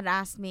had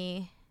asked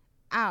me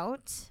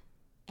out,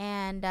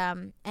 and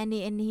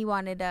he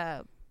wanted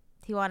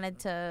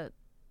to,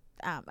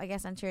 I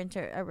guess, enter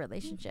into a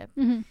relationship,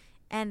 and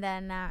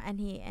then and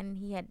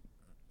he had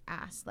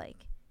asked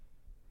like,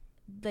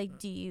 like,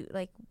 do you,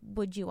 like,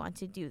 would you want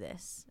to do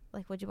this?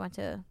 Like, would you want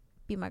to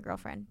be my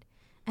girlfriend?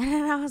 And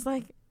then I was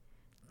like,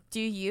 do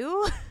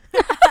you?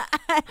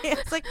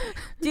 It's like,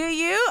 do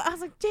you? I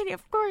was like, Jenny,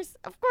 of course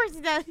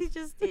he does. He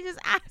just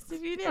asked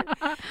if you did.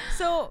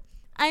 So,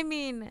 I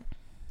mean,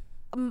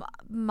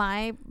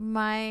 my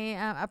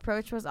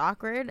approach was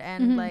awkward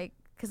and like,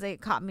 because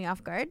it caught me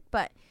off guard.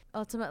 But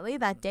ultimately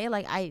that day,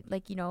 like,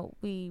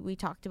 we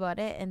talked about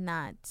it, and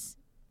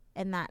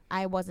that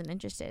I wasn't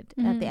interested.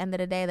 At the end of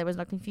the day, there was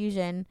no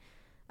confusion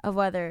of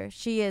whether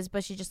she is,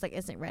 but she just like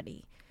isn't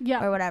ready.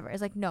 Yeah. Or whatever.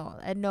 It's like,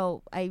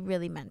 no, I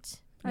really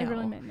meant no. I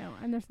really meant no.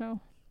 And there's no.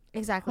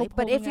 Exactly.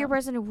 But if you're a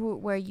person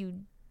where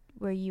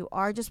you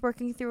are just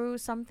working through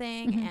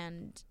something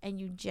and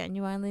you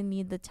genuinely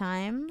need the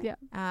time,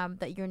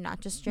 that you're not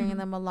just stringing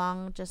them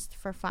along just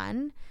for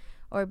fun,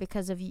 or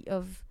because of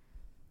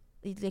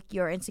like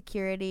your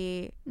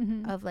insecurity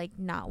of like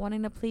not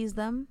wanting to please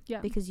them,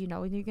 because you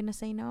know you're gonna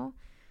say no,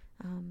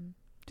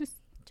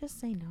 just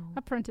say no.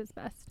 Upfront is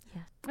best.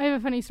 Yeah. I have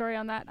a funny story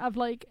on that of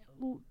like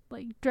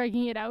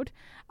dragging it out,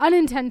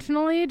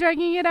 unintentionally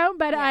dragging it out,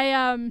 but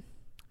I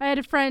had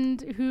a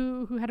friend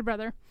who had a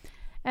brother,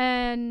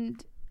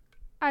 and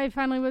I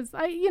finally was,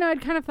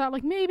 I'd kind of thought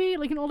like maybe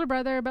like an older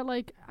brother, but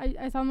like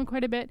I saw him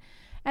quite a bit,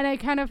 and I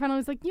kind of finally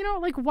was like,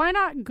 like, why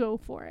not go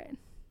for it?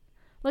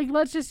 Like,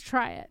 let's just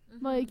try it.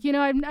 Like,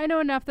 I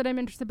know enough that I'm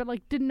interested, but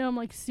like didn't know him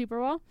like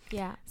super well.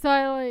 Yeah. So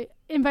I like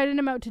invited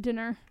him out to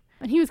dinner,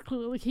 and he was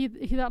clueless. Like he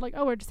thought like,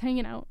 oh, we're just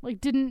hanging out. Like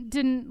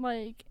didn't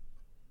like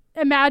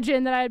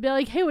imagine that I'd be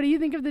like, hey, what do you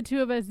think of the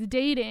two of us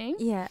dating?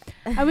 Yeah.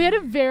 And we had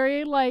a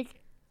very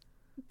like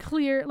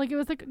clear, like it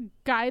was like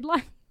a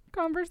guideline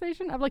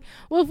conversation of like,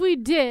 well, if we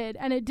did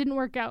and it didn't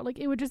work out, like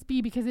it would just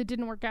be because it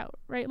didn't work out,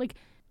 right? Like,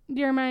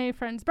 you're my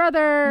friend's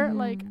brother,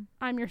 like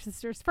I'm your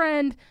sister's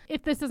friend.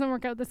 If this doesn't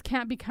work out, this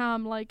can't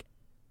become like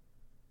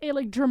a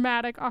like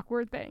dramatic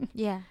awkward thing.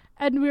 Yeah.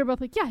 And we were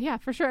both like, yeah,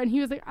 for sure. And he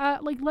was like,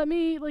 let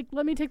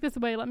me take this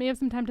away. Let me have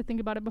some time to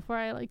think about it before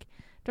I like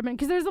jump in,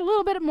 because there's a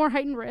little bit more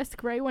heightened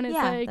risk, right? When it's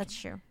like, that's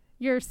true.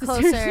 Your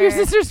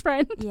sister's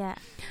friend. Yeah.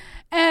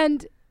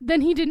 And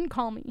then he didn't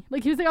call me.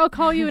 Like he was like, I'll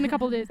call you in a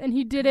couple of days, and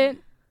he didn't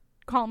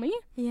call me.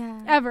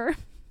 Yeah. Ever.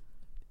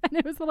 And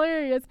it was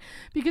hilarious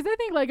because I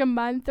think like a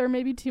month or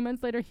maybe 2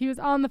 months later, he was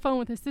on the phone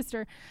with his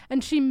sister,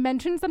 and she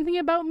mentioned something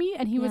about me,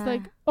 and he was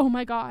like, oh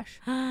my gosh,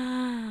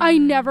 I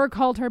never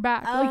called her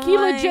back. Like he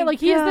legit, like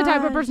he is the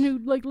type of person who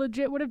like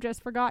legit would have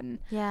just forgotten.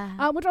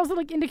 Yeah. Which also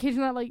like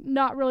indication that like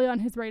not really on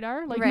his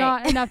radar, like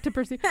not enough to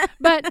pursue.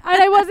 But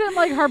I wasn't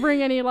like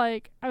harboring any,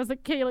 like, I was like,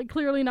 okay, like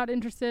clearly not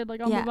interested.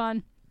 Like I'll move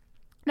on.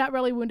 Not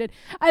really wounded.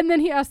 And then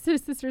he asked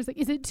his sister, like,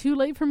 is it too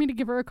late for me to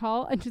give her a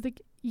call? And she's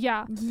like,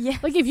 yeah.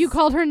 Yes. Like if you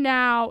called her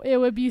now, it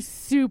would be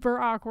super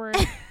awkward.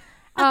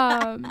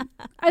 And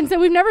so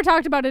we've never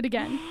talked about it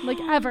again, like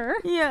ever.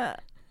 Yeah.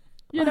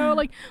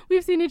 Like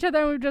we've seen each other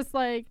and we've just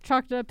like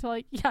chalked it up to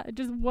like, yeah, it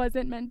just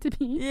wasn't meant to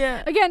be.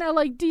 Yeah. Again, a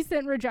like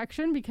decent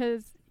rejection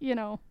because,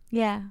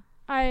 Yeah.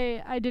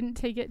 I didn't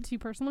take it too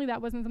personally.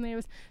 That wasn't something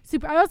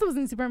I also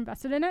wasn't super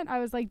invested in it. I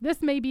was like,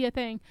 this may be a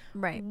thing.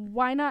 Right.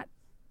 Why not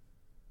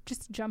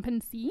just jump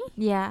and see?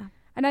 Yeah.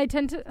 And I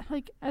tend to,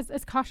 like,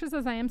 as cautious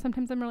as I am,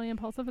 sometimes I'm really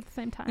impulsive at the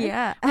same time.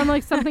 Yeah. I'm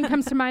like, something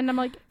comes to mind, and I'm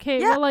like, okay,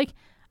 well, like,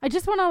 I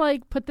just want to,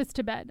 like, put this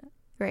to bed.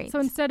 Right. So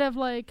instead of,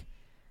 like,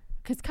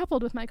 because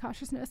coupled with my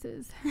cautiousness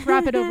is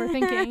rapid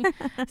overthinking.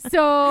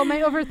 So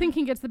my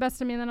overthinking gets the best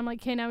of me, and then I'm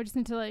like, okay, now we just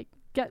need to, like,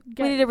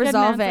 we need to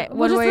resolve it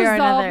one way or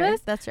another.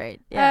 That's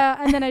right. Yeah.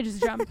 And then I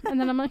just jump. And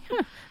then I'm like,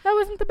 that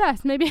wasn't the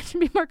best. Maybe I should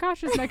be more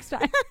cautious next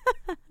time.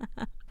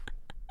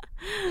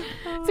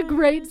 It's a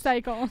great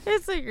cycle.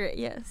 This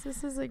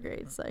is a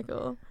great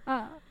cycle.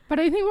 But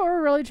I think what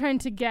we're really trying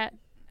to get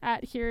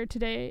at here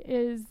today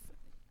is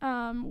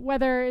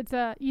whether it's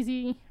a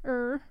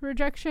easier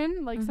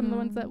rejection, like some of the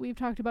ones that we've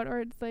talked about,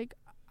 or it's like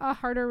a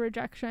harder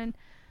rejection,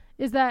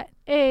 is that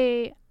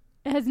it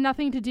has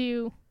nothing to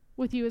do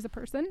with you as a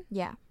person.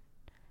 Yeah.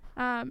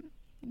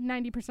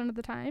 90% of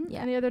the time.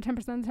 Yeah. And the other 10%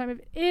 of the time,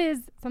 it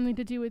is something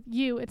to do with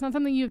you. It's not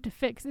something you have to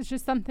fix. It's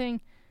just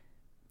something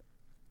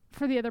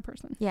for the other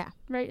person. Yeah.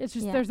 Right? It's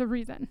just there's a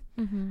reason.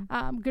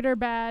 Good or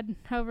bad,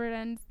 however it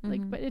ends.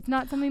 Like, but it's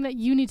not something that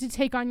you need to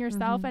take on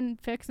yourself and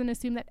fix and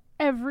assume that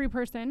every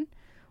person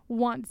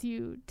wants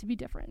you to be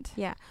different.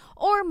 Yeah.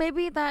 Or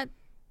maybe that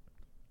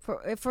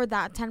for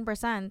that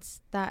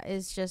 10%, that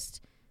is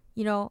just,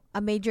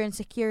 a major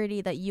insecurity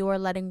that you are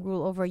letting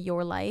rule over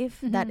your life.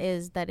 That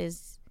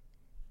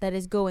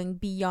is going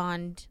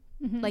beyond,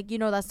 like,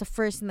 that's the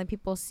first thing that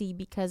people see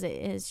because it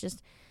is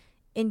just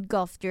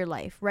engulfed your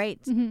life,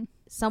 right?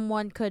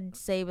 Someone could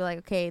say, like,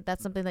 okay,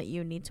 that's something that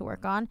you need to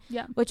work on,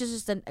 which is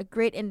just a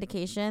great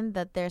indication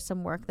that there's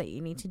some work that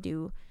you need to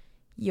do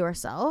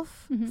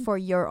yourself for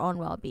your own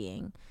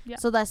well-being.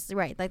 So that's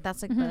right, like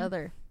that's like the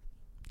other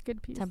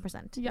good piece.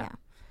 10%.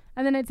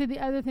 And then I'd say the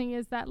other thing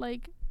is that,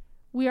 like,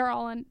 we are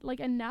all like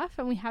enough,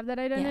 and we have that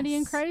identity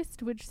in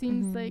Christ, which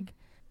seems like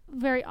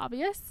very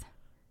obvious,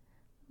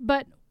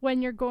 But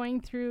when you're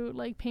going through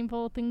like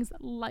painful things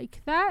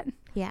like that,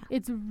 Yeah.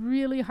 it's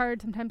really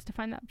hard sometimes to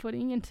find that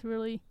footing and to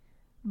really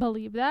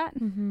believe that.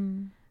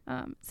 Mm-hmm.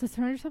 So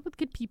surround yourself with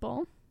good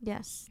people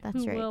Yes, that's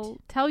who right. will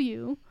tell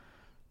you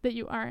that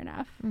you are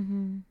enough.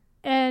 Mm-hmm.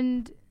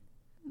 And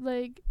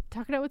like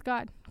talk it out with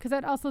God. Because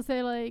I'd also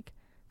say, like,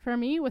 for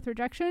me with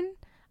rejection,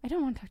 I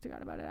don't want to talk to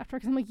God about it after,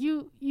 because I'm like,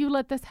 you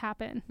let this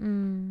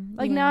happen.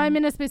 Like, now I'm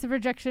in a space of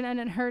rejection and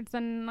it hurts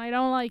and I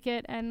don't like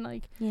it, and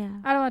like, Yeah.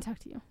 I don't want to talk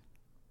to you.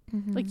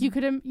 Mm-hmm. Like, you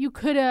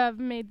could have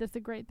made this a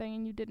great thing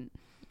and you didn't.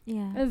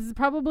 Yeah. This is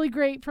probably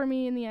great for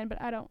me in the end,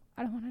 but I don't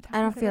want to talk. I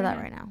don't about feel it that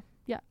now. right now.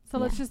 Yeah. So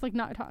Yeah. let's just like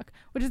not talk,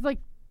 which is like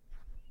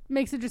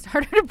makes it just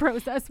harder to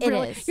process. It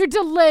Really. is. You're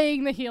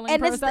delaying the healing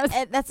And process.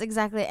 that's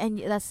exactly, and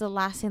that's the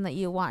last thing that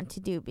you want to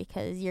do,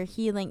 because your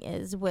healing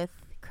is with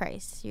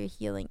Christ. Your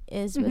healing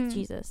is with Mhm.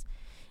 Jesus.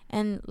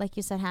 And like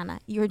you said, Hannah,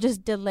 you're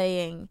just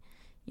delaying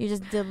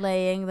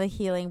the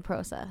healing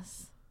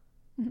process.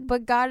 Mhm.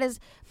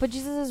 But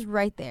Jesus is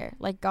right there.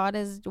 Like, God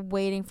is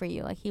waiting for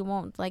you. Like, he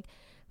won't like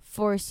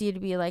force you to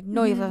be like,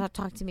 no, you have to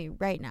talk to me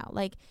right now.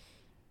 Like,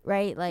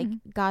 right? Like, Mhm.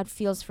 God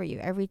feels for you.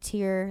 Every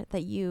tear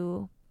that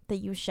you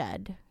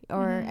shed,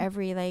 or Mhm.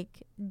 every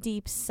like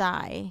deep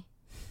sigh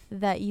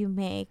that you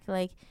make,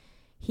 like,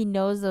 he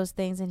knows those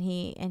things, and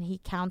he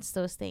counts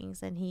those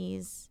things, and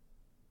he's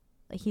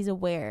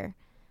aware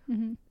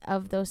Mhm.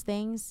 of those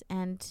things,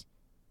 and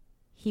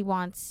he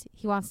wants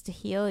to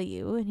heal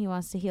you, and he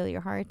wants to heal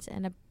your heart,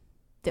 and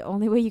the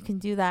only way you can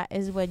do that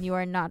is when you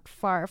are not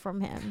far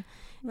from him,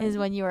 is Right.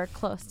 when you are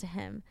close to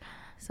him.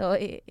 So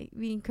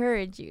we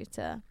encourage you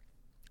to,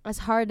 as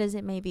hard as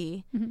it may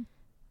be, Mhm.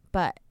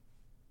 but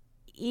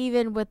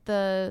even with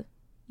the,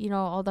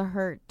 all the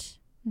hurt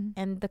Mhm.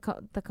 and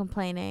the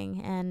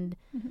complaining and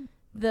Mhm.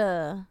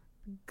 the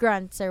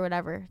grunts or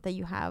whatever that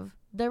you have,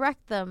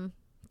 direct them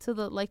to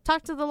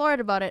talk to the Lord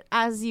about it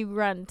as you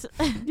grunt.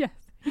 Yes.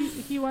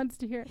 He wants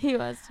to hear it. He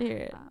wants to hear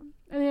it.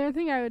 And the other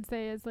thing I would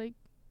say is, like,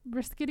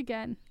 risk it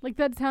again. Like,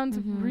 that sounds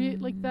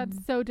like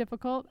that's so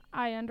difficult.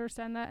 I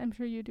understand that. I'm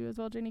sure you do as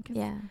well, Jenny, because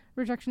Yeah.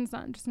 rejection's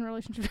not just in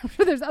relationships. I'm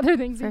sure there's other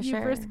things For that you've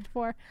sure. risked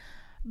for.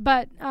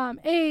 But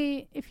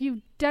if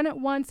you've done it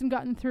once and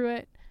gotten through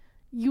it,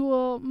 you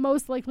will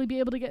most likely be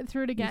able to get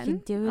through it again. You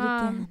can do it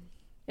again.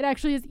 It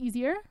actually is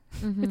easier.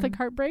 Mhm. It's like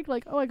heartbreak.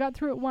 Like, oh, I got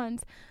through it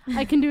once.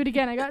 I can do it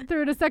again. I got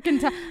through it a second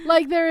time.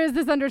 Like, there is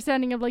this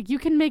understanding of, like, you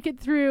can make it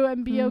through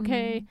and be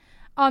okay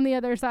on the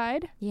other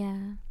side.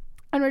 Yeah.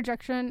 And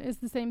rejection is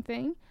the same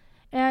thing.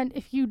 And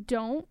if you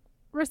don't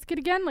risk it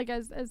again, like,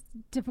 as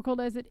difficult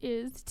as it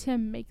is to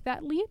make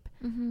that leap,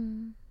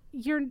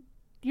 you're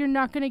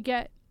not going to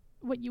get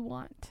what you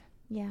want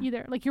Yeah.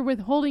 either. Like, you're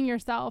withholding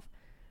yourself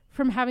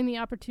from having the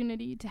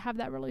opportunity to have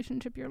that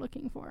relationship you're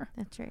looking for.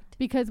 That's right.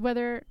 Because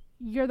whether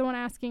you're the one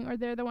asking or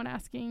they're the one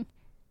asking,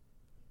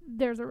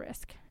 there's a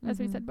risk, as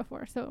we said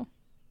before. So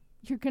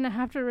you're going to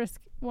have to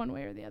risk one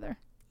way or the other.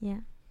 Yeah.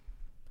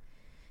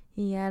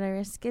 You gotta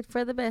risk it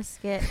for the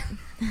biscuit.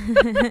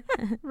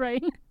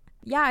 Right?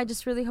 Yeah, I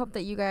just really hope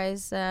that you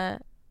guys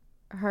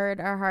heard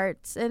our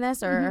hearts in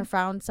this, or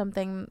found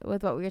something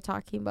with what we were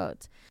talking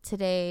about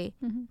today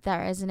that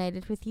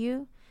resonated with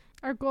you.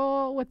 Our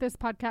goal with this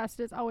podcast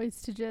is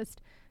always to just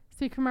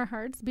speak from our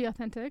hearts, be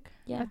authentic,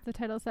 Yeah. as the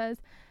title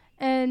says,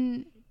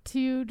 and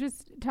to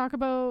just talk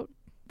about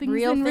things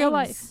Real in real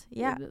things. life.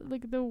 Yeah.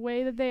 Like the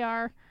way that they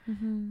are,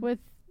 with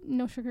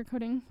no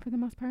sugarcoating for the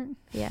most part.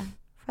 Yeah,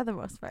 for the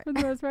most part. For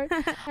the most part.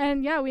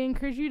 And yeah, we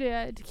encourage you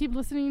to keep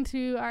listening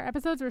to our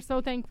episodes. We're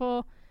so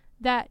thankful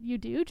that you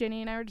do.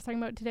 Jenny and I were just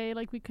talking about today,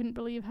 like, we couldn't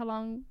believe how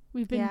long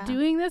we've been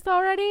doing this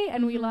already,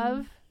 and we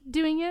love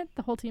doing it.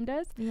 The whole team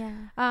does. Yeah.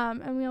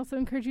 And we also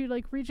encourage you to,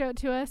 like, reach out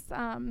to us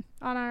on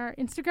our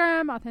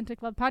Instagram,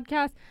 Authentic Love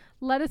Podcast.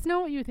 Let us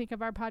know what you think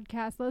of our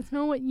podcast. Let us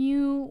know what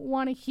you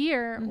want to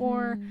hear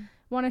or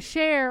want to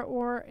share,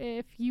 or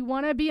if you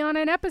want to be on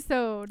an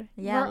episode.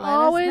 Yeah, we're let us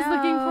always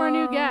looking for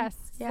new know.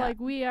 guests. Yeah.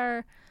 Like,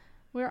 we're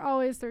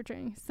always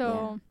searching.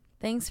 So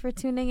Thanks for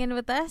tuning in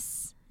with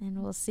us,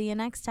 and we'll see you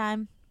next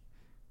time.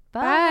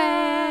 Bye.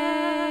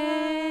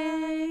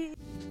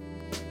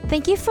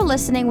 Thank you for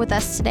listening with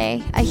us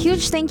today. A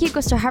huge thank you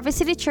goes to Harvest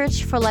City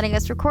Church for letting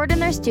us record in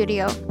their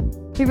studio.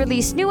 We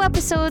release new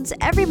episodes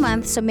every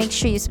month, so make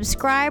sure you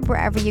subscribe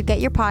wherever you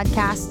get your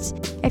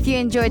podcasts. If you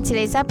enjoyed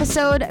today's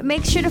episode,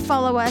 make sure to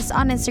follow us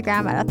on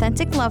Instagram at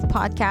Authentic Love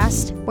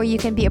Podcast, where you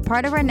can be a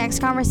part of our next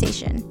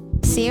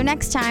conversation. See you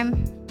next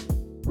time.